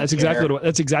 I don't. Yeah, that's exactly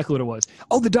what it was.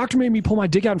 Oh, the doctor made me pull my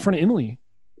dick out in front of Emily.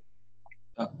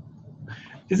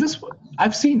 Is this what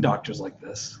I've seen doctors like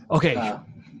this? Okay.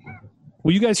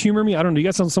 Will you guys humor me? I don't know. You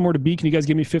guys have somewhere to be? Can you guys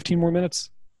give me 15 more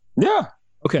minutes? Yeah.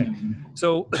 Okay.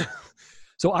 So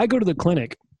I go to the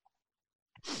clinic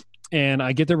and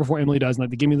I get there before Emily does, and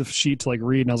they give me the sheet to like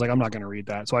read, and I was like, I'm not going to read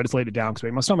that. So I just laid it down because it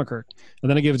made my stomach hurt. And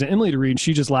then I gave it to Emily to read, and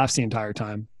she just laughs the entire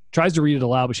time. Tries to read it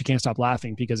aloud, but she can't stop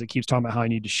laughing because it keeps talking about how I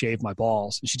need to shave my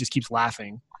balls. And she just keeps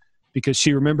laughing because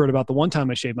she remembered about the one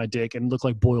time I shaved my dick and it looked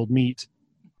like boiled meat.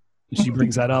 And she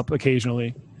brings that up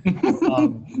occasionally.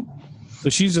 So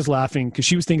she's just laughing because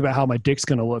she was thinking about how my dick's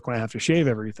going to look when I have to shave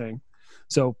everything.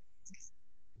 So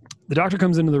the doctor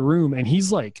comes into the room and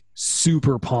he's like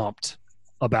super pumped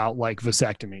about like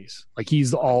vasectomies. Like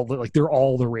they're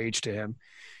all the rage to him.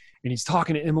 And he's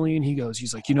talking to Emily and he's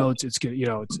like, it's good.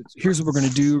 It's here's what we're going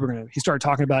to do. He started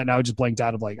talking about it and I just blanked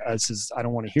out of like, I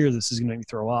don't want to hear this. This is going to make me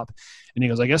throw up. And he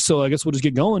goes, I guess so. I guess we'll just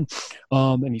get going.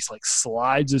 And he's like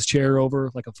slides his chair over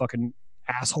like a fucking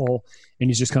asshole. And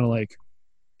he's just kind of like,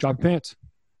 drop your pants.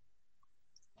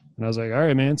 And I was like, all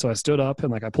right, man. So I stood up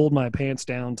and like, I pulled my pants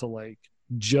down to like,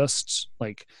 just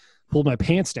like pulled my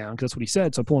pants down because that's what he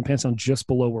said. So I pulled my pants down just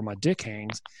below where my dick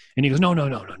hangs. And he goes, no.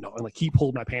 And like he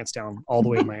pulled my pants down all the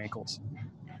way to my ankles.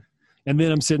 And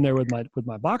then I'm sitting there with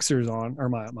my boxers on or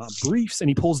my briefs, and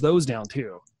he pulls those down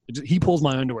too. He pulls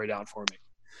my underwear down for me.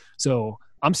 So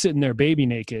I'm sitting there baby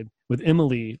naked with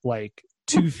Emily like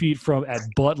 2 feet from at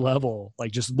butt level,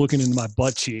 like just looking into my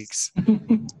butt cheeks.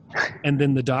 And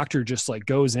then the doctor just like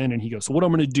goes in and he goes, so what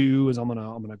I'm going to do is I'm going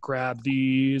to grab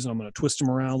these and I'm going to twist them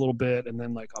around a little bit. And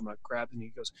then like, I'm going to grab, and he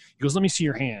goes, let me see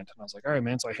your hand. And I was like, all right,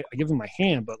 man. So I give him my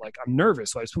hand, but like, I'm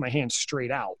nervous. So I just put my hand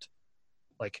straight out.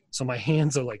 Like, so my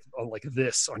hands are like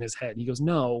this on his head. And he goes,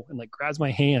 no. And like grabs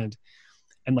my hand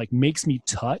and like makes me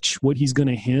touch what he's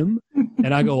gonna him,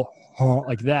 and I go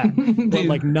like that, but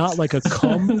like not like a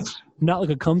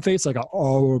cum face, like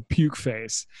a puke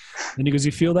face. And he goes,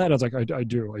 "You feel that?" And I was like, I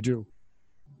do.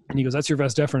 And he goes, "That's your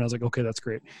vas deferens." I was like, "Okay, that's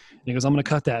great." And he goes, "I'm gonna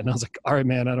cut that." And I was like, "All right,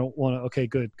 man, I don't want to." Okay,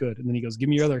 good. And then he goes, "Give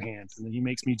me your other hand." And then he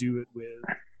makes me do it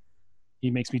he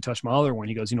makes me touch my other one.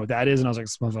 He goes, "You know what that is?" And I was like,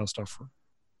 "It's my vas deferens."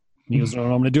 And he goes, "No,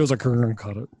 what I'm gonna do." I was like, "I'm gonna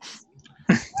cut it."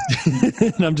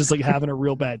 And I'm just like having a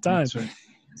real bad time. Right.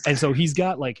 And so he's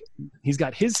got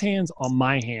his hands on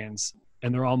my hands,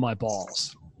 and they're on my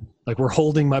balls. Like we're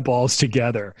holding my balls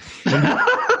together, and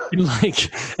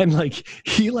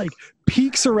he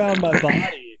peeks around my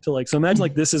body to like. So imagine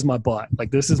like this is my butt,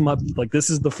 like this is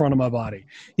the front of my body.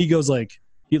 He goes so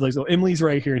Emily's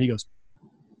right here, and he goes,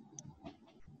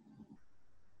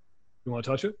 "You want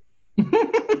to touch it?"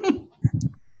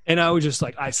 And I was just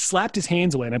like, I slapped his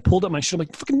hands away and I pulled up my shit. I'm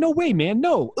like, "Fucking no way, man.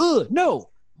 No. No."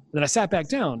 And then I sat back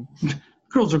down.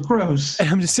 Girls are gross. And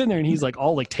I'm just sitting there and he's like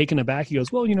all like taken aback. He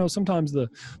goes, "Well, you know, sometimes the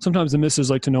missus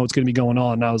like to know what's going to be going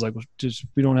on." And I was like, "Well,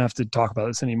 we don't have to talk about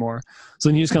this anymore." So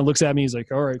then he just kind of looks at me. He's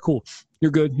like, "All right, cool.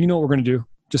 You're good. You know what we're going to do.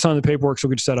 Just sign the paperwork. So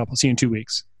we'll get you set up. I'll see you in 2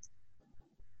 weeks."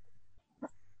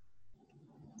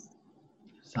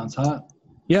 Sounds hot.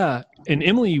 Yeah. And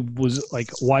Emily was like,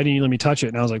 "Why didn't you let me touch it?"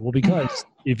 And I was like, "Well, because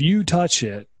if you touch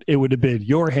it, it would have been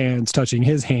your hands touching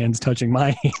his hands, touching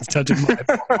my hands, touching my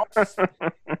balls."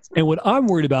 And what I'm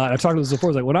worried about, I've talked about this before,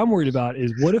 is like what I'm worried about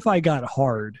is what if I got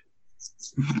hard?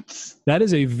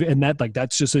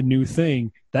 That's just a new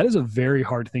thing. That is a very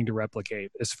hard thing to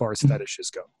replicate as far as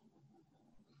fetishes go.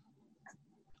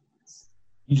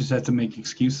 You just have to make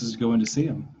excuses to go in to see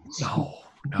him.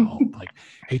 No, like,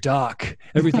 "Hey doc,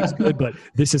 everything's good, but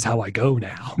this is how I go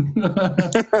now."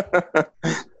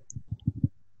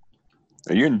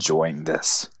 Are you enjoying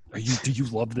this? Do you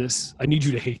love this? I need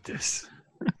you to hate this.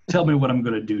 Tell me what I'm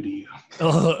going to do to you.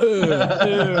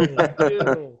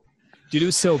 Ew. Dude, it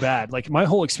was so bad. Like my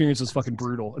whole experience was fucking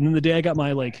brutal. And then the day I got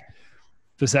my like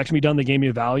vasectomy done, they gave me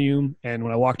a Valium. And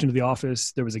when I walked into the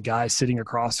office, there was a guy sitting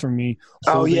across from me.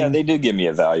 Oh yeah, they did give me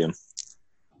a Valium.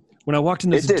 When I walked in,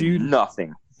 this dude,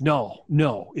 nothing.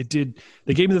 No, it did.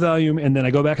 They gave me the Valium, and then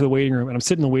I go back to the waiting room, and I'm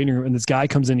sitting in the waiting room, and this guy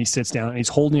comes in, he sits down, and he's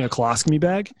holding a colostomy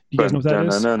bag. Do you guys know what that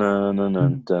is?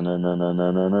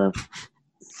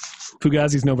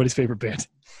 Fugazi's nobody's favorite band.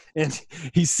 And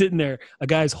he's sitting there. A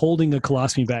guy's holding a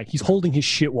colostomy bag. He's holding his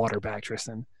shit water bag,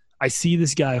 Tristan. I see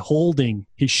this guy holding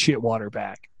his shit water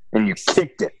bag. And you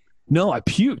kicked it. No, I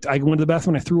puked. I went to the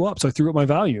bathroom and I threw up, so I threw up my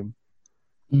Valium.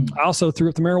 I also threw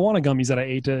up the marijuana gummies that I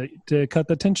ate to cut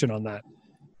the tension on that.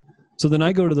 So then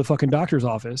I go to the fucking doctor's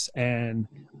office and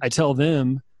I tell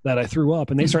them that I threw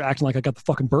up, and they start acting like I got the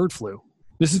fucking bird flu.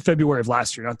 This is February of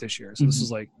last year, not this year. So this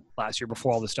is like last year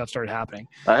before all this stuff started happening.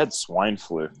 I had swine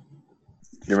flu.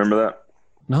 You remember that?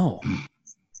 No.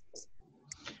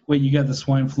 Wait, you got the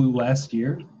swine flu last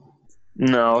year?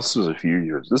 No, this was a few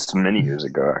years. This is many years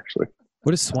ago, actually.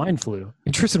 What is swine flu?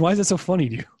 And Tristan, why is that so funny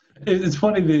to you? It's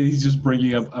funny that he's just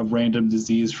bringing up a random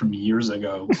disease from years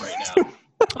ago right now.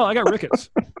 Oh, I got rickets.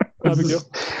 No big deal.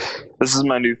 This is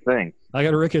my new thing. I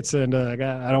got a rickets, and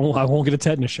I won't get a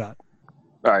tetanus shot.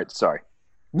 All right, sorry.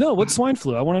 No, what's swine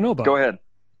flu? I want to know about. Go ahead.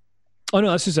 Oh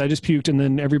no, I just puked, and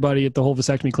then everybody at the whole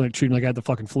vasectomy clinic treated me like I had the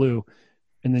fucking flu.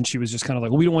 And then she was just kind of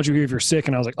like, "Well, we don't want you here if you're sick."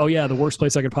 And I was like, "Oh yeah, the worst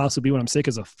place I could possibly be when I'm sick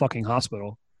is a fucking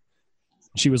hospital."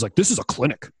 She was like, "This is a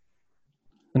clinic."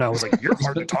 And I was like, "You're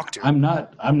hard to talk to." I'm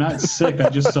not sick. I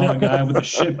just saw a guy with a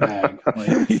shit bag.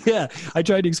 Like, yeah, I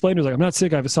tried to explain to her, like, "I'm not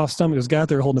sick. I have a soft stomach." There's a guy out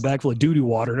there holding a bag full of doo-doo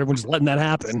water, and everyone's just letting that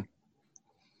happen.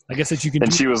 I guess that you can.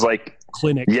 And she was like,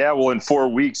 "Clinic." Yeah, well, in 4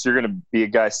 weeks, you're going to be a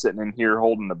guy sitting in here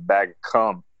holding a bag of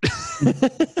cum.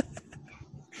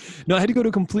 No, I had to go to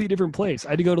a complete different place. I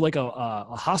had to go to like a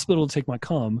hospital to take my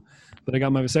cum, but I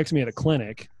got my vasectomy at a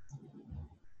clinic.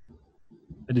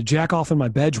 I had to jack off in my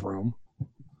bedroom.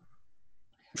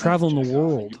 Traveling the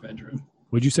world.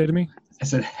 What'd you say to me? I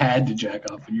said had to jack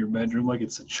off in your bedroom like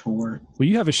it's a chore. Well,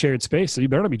 you have a shared space, so you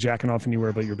better not be jacking off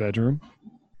anywhere but your bedroom.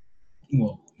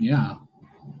 Well, yeah.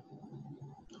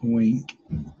 Wink.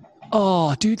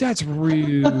 Oh, dude, that's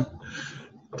rude.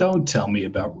 Don't tell me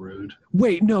about rude.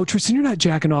 Wait, no, Tristan, you're not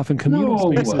jacking off in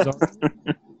communal spaces, are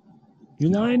you? You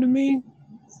lying to me?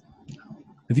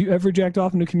 Have you ever jacked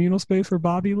off in a communal space where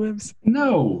Bobby lives?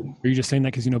 No. Or are you just saying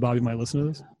that because you know Bobby might listen to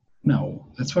this? No,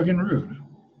 that's fucking rude.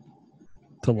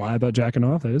 To lie about jacking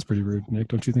off? That is pretty rude, Nick.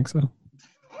 Don't you think so?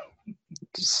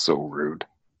 So rude.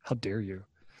 How dare you?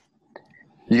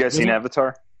 You guys seen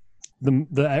Avatar? The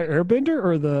Airbender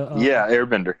or the... Yeah,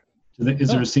 Airbender. Is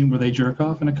there a scene where they jerk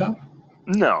off in a cup?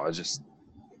 No, it's just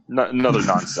another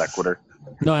non sequitur.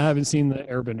 No, I haven't seen the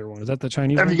Airbender one. Is that the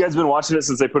Chinese Have one? you guys been watching it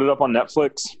since they put it up on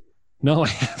Netflix? No, I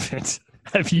haven't.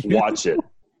 Have you? Watch it.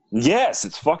 Yes,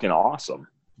 it's fucking awesome.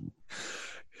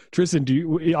 Tristan,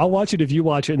 I'll watch it if you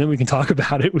watch it, and then we can talk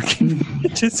about it. We can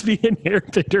just be an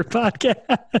Airbender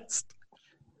podcast.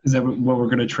 Is that what we're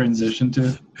going to transition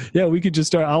to? Yeah, we could just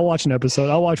start. I'll watch an episode.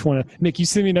 I'll watch one. Nick, you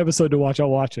send me an episode to watch. I'll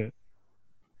watch it.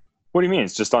 What do you mean?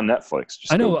 It's just on Netflix.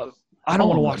 Just I know. I don't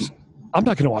want to watch. I'm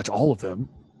not going to watch all of them.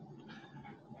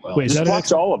 Well, Wait, just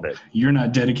watch all of it. You're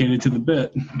not dedicated to the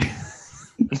bit.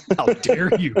 How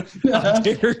dare you? How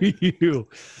dare you?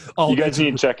 Oh, you guys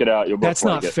need to check it out. You'll both That's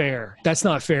not fair. That's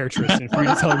not fair, Tristan. For you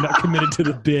to tell him not committed to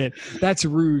the bit. That's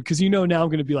rude. Because now I'm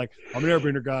going to be like, I'm an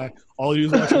Airbender guy. All I do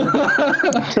is watch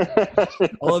Airbender.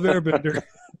 I love Airbender.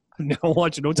 No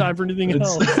watching. No time for anything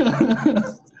else.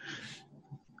 That's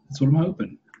what I'm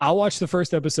hoping. I'll watch the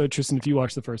first episode, Tristan, if you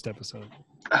watch the first episode.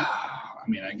 I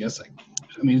mean, I guess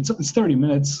it's 30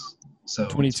 minutes. So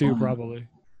 22 probably.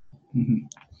 Mm-hmm.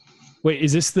 Wait,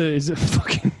 is it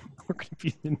fucking, we're going to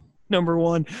be the number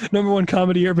one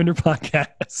comedy Airbender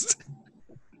podcast.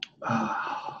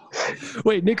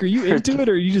 Wait, Nick, are you into it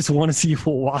or you just want to see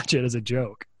people watch it as a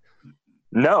joke?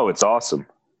 No, it's awesome.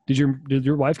 Did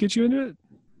your wife get you into it?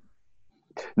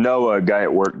 No, a guy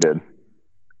at work did.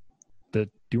 Do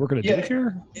you work at a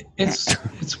daycare?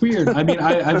 It's weird. I mean,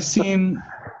 I've seen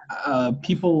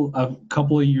people a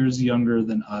couple of years younger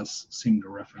than us seem to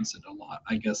reference it a lot.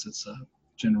 I guess it's a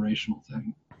generational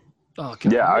thing. Oh,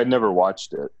 God. Yeah, I'd never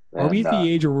watched it. Are we at the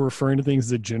age where we're referring to things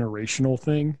as a generational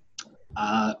thing?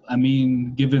 I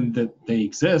mean, given that they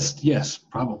exist, yes,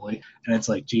 probably. And it's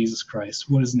like, Jesus Christ,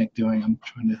 what is Nick doing? I'm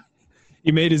trying to.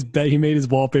 He made his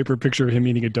wallpaper picture of him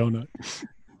eating a donut.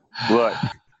 Look.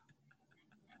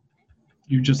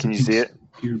 You're just Can you see it?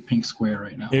 You're a pink square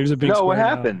right now. There's a big square what now.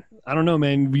 happened? I don't know,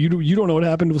 man. You don't know what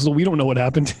happened, so we don't know what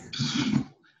happened.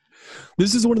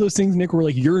 This is one of those things, Nick, where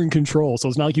like you're in control, so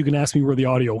it's not like you can ask me where the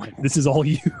audio went. This is all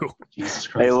you. Jesus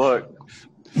Christ. Hey, look.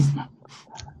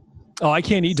 Oh, I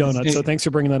can't eat donuts, so thanks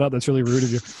for bringing that up. That's really rude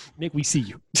of you. Nick, we see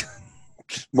you.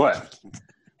 What?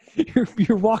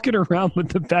 You're walking around with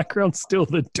the background still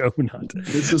the donut.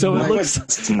 So it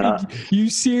looks not. You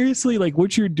seriously, like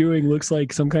what you're doing looks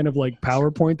like some kind of like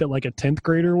PowerPoint that like a 10th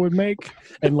grader would make.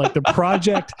 And like the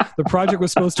project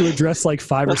was supposed to address like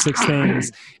 5 or 6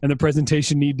 things and the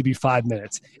presentation needed to be 5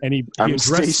 minutes. And he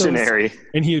addressed stationary.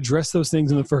 He addressed those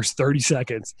things in the first 30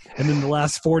 seconds. And then the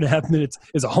last 4.5 minutes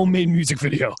is a homemade music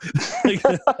video.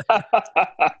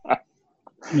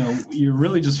 No, you're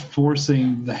really just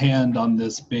forcing the hand on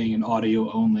this being an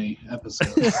audio-only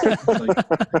episode. Like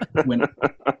when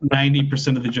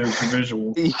 90% of the jokes are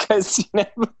visual. You guys seen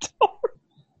Avatar?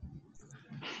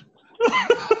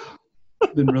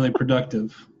 Been really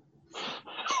productive.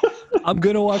 I'm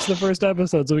going to watch the first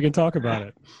episode so we can talk about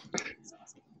it.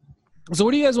 So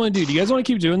what do you guys want to do? Do you guys want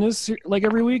to keep doing this like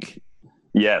every week?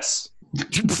 Yes.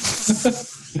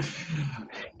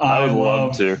 I would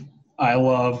love to. I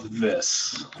love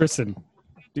this. Kristen,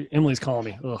 Emily's calling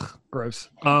me. Ugh, gross.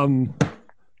 Bring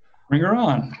her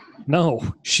on.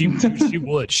 No, she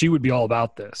would. She would be all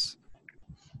about this.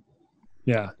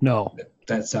 Yeah, no.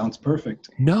 That sounds perfect.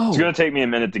 No. It's going to take me a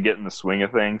minute to get in the swing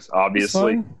of things,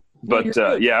 obviously. But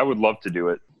yeah, I would love to do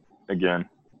it again.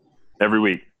 Every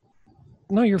week.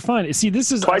 No, you're fine. See,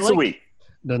 this is twice a week.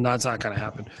 Then that's not going to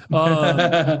happen.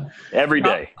 Every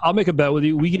day. I'll make a bet with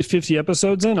you. We get 50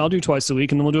 episodes in. I'll do twice a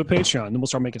week, and then we'll do a Patreon. Then we'll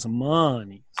start making some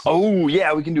money. Oh,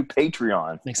 yeah. We can do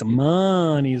Patreon. Make some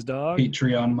monies, dog.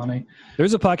 Patreon money.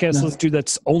 There's a podcast let's do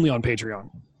that's only on Patreon.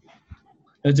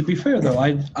 To be fair, though,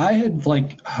 I had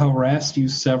like harassed you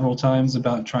several times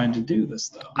about trying to do this,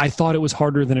 though. I thought it was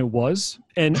harder than it was.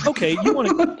 And okay, you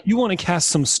want to cast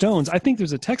some stones. I think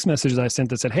there's a text message that I sent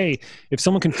that said, "Hey, if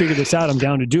someone can figure this out, I'm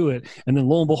down to do it." And then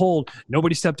lo and behold,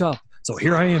 nobody stepped up. So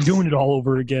here I am doing it all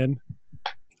over again.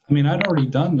 I mean, I'd already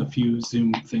done a few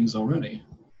Zoom things already.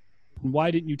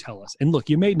 Why didn't you tell us? And look,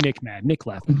 you made Nick mad. Nick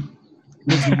left.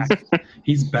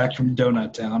 He's back from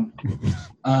Donut Town.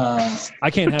 I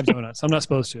can't have donuts. I'm not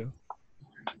supposed to.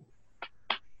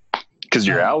 Because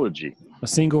your allergy. A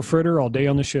single fritter all day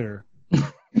on the shitter.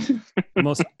 The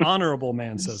most honorable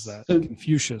man says that.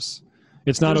 Confucius.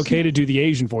 It's not okay to do the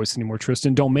Asian voice anymore,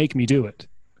 Tristan. Don't make me do it.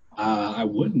 I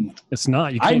wouldn't. It's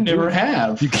not. You can't I never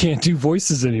have. You can't do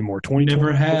voices anymore.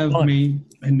 2020.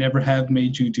 Never have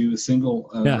made you do a single.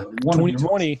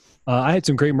 2020. I had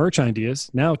some great merch ideas.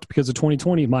 Now, because of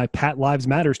 2020, my Pat Lives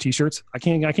Matters T-shirts, I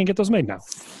can't get those made now.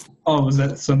 Oh, was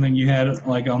that something you had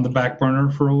like on the back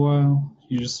burner for a while?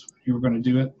 You were going to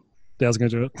do it? Yeah, I was going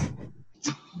to do it.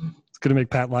 It's going to make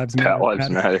Pat Lives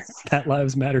Matter. Pat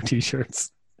Lives Matter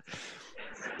T-shirts.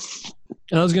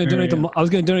 And I was going to donate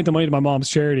the money to my mom's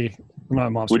charity. My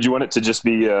mom's. Would you want it to just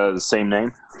be the same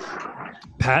name?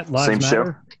 Pat Lives Same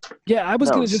Matter? show? Yeah, I was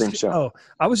No, going to same just. show. Oh,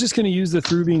 I was just going to use the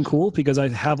Through Being Cool because I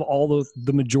have all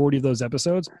the majority of those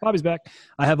episodes. Bobby's back.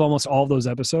 I have almost all of those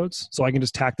episodes, so I can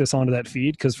just tack this onto that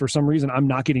feed because for some reason I'm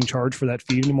not getting charged for that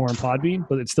feed anymore on Podbean,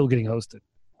 but it's still getting hosted.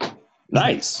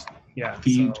 Nice. Yeah.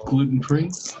 Feed gluten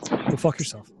free. Go fuck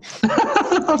yourself.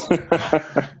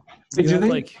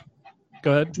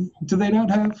 Go ahead. Do they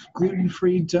not have gluten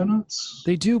free donuts?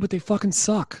 They do, but they fucking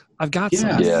suck. I've got some.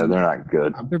 Yeah, they're not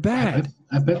good. They're bad.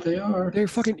 I bet they are. They're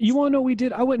fucking. You want to know what we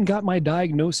did? I went and got my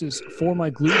diagnosis for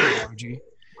my gluten allergy,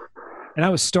 and I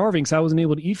was starving, so I wasn't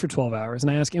able to eat for 12 hours.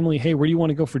 And I asked Emily, "Hey, where do you want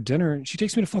to go for dinner?" And she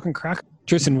takes me to fucking Cracker.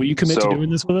 Tristan, will you commit to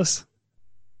doing this with us?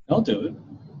 I'll do it.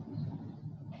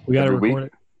 We got to Every record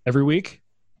it every week.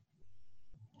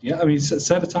 Yeah, I mean,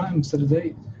 set a time, set a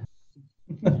date.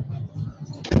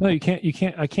 No, you can't. You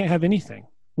can't. I can't have anything.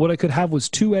 What I could have was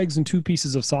 2 eggs and 2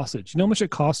 pieces of sausage. You know how much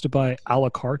it costs to buy a la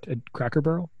carte at Cracker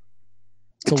Barrel?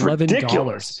 It's $11.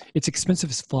 ridiculous. It's expensive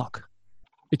as fuck.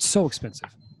 It's so expensive.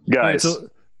 Guys, Right,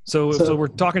 so we're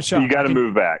talking shop. you got to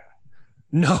move back.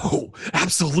 No,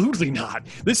 absolutely not.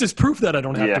 This is proof that I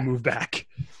don't have Yeah. to move back.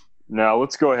 No,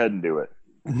 let's go ahead and do it.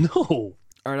 No.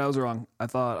 All right, I was wrong. I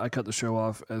thought I cut the show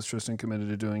off as Tristan committed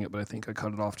to doing it, but I think I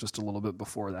cut it off just a little bit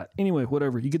before that. Anyway,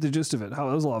 whatever. You get the gist of it. That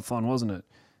was a lot of fun, wasn't it?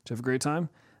 Did you have a great time?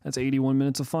 That's 81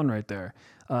 minutes of fun right there.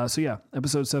 So yeah,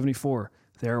 episode 74.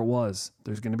 There it was.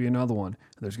 There's going to be another one.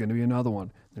 There's going to be another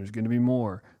one. There's going to be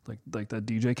more. Like that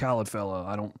DJ Khaled fella.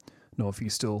 I don't know if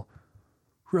he's still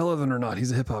relevant or not.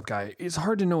 He's a hip hop guy. It's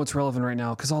hard to know what's relevant right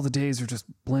now because all the days are just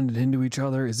blended into each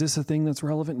other. Is this a thing that's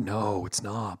relevant? No, it's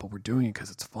not. But we're doing it because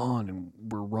it's fun and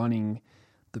we're running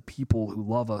the people who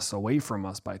love us away from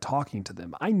us by talking to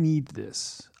them. I need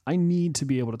this. I need to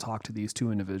be able to talk to these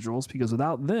 2 individuals because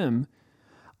without them,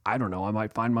 I don't know, I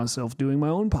might find myself doing my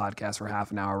own podcast for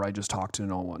half an hour where I just talk to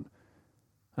no one.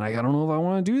 And I don't know if I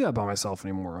want to do that by myself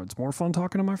anymore. It's more fun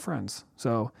talking to my friends.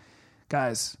 So,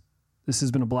 guys, this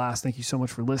has been a blast. Thank you so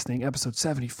much for listening. Episode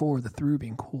 74 of the Through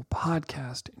Being Cool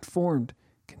podcast. Informed,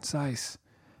 concise,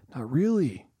 not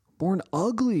really, born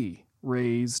ugly,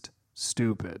 raised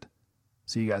stupid.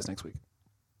 See you guys next week.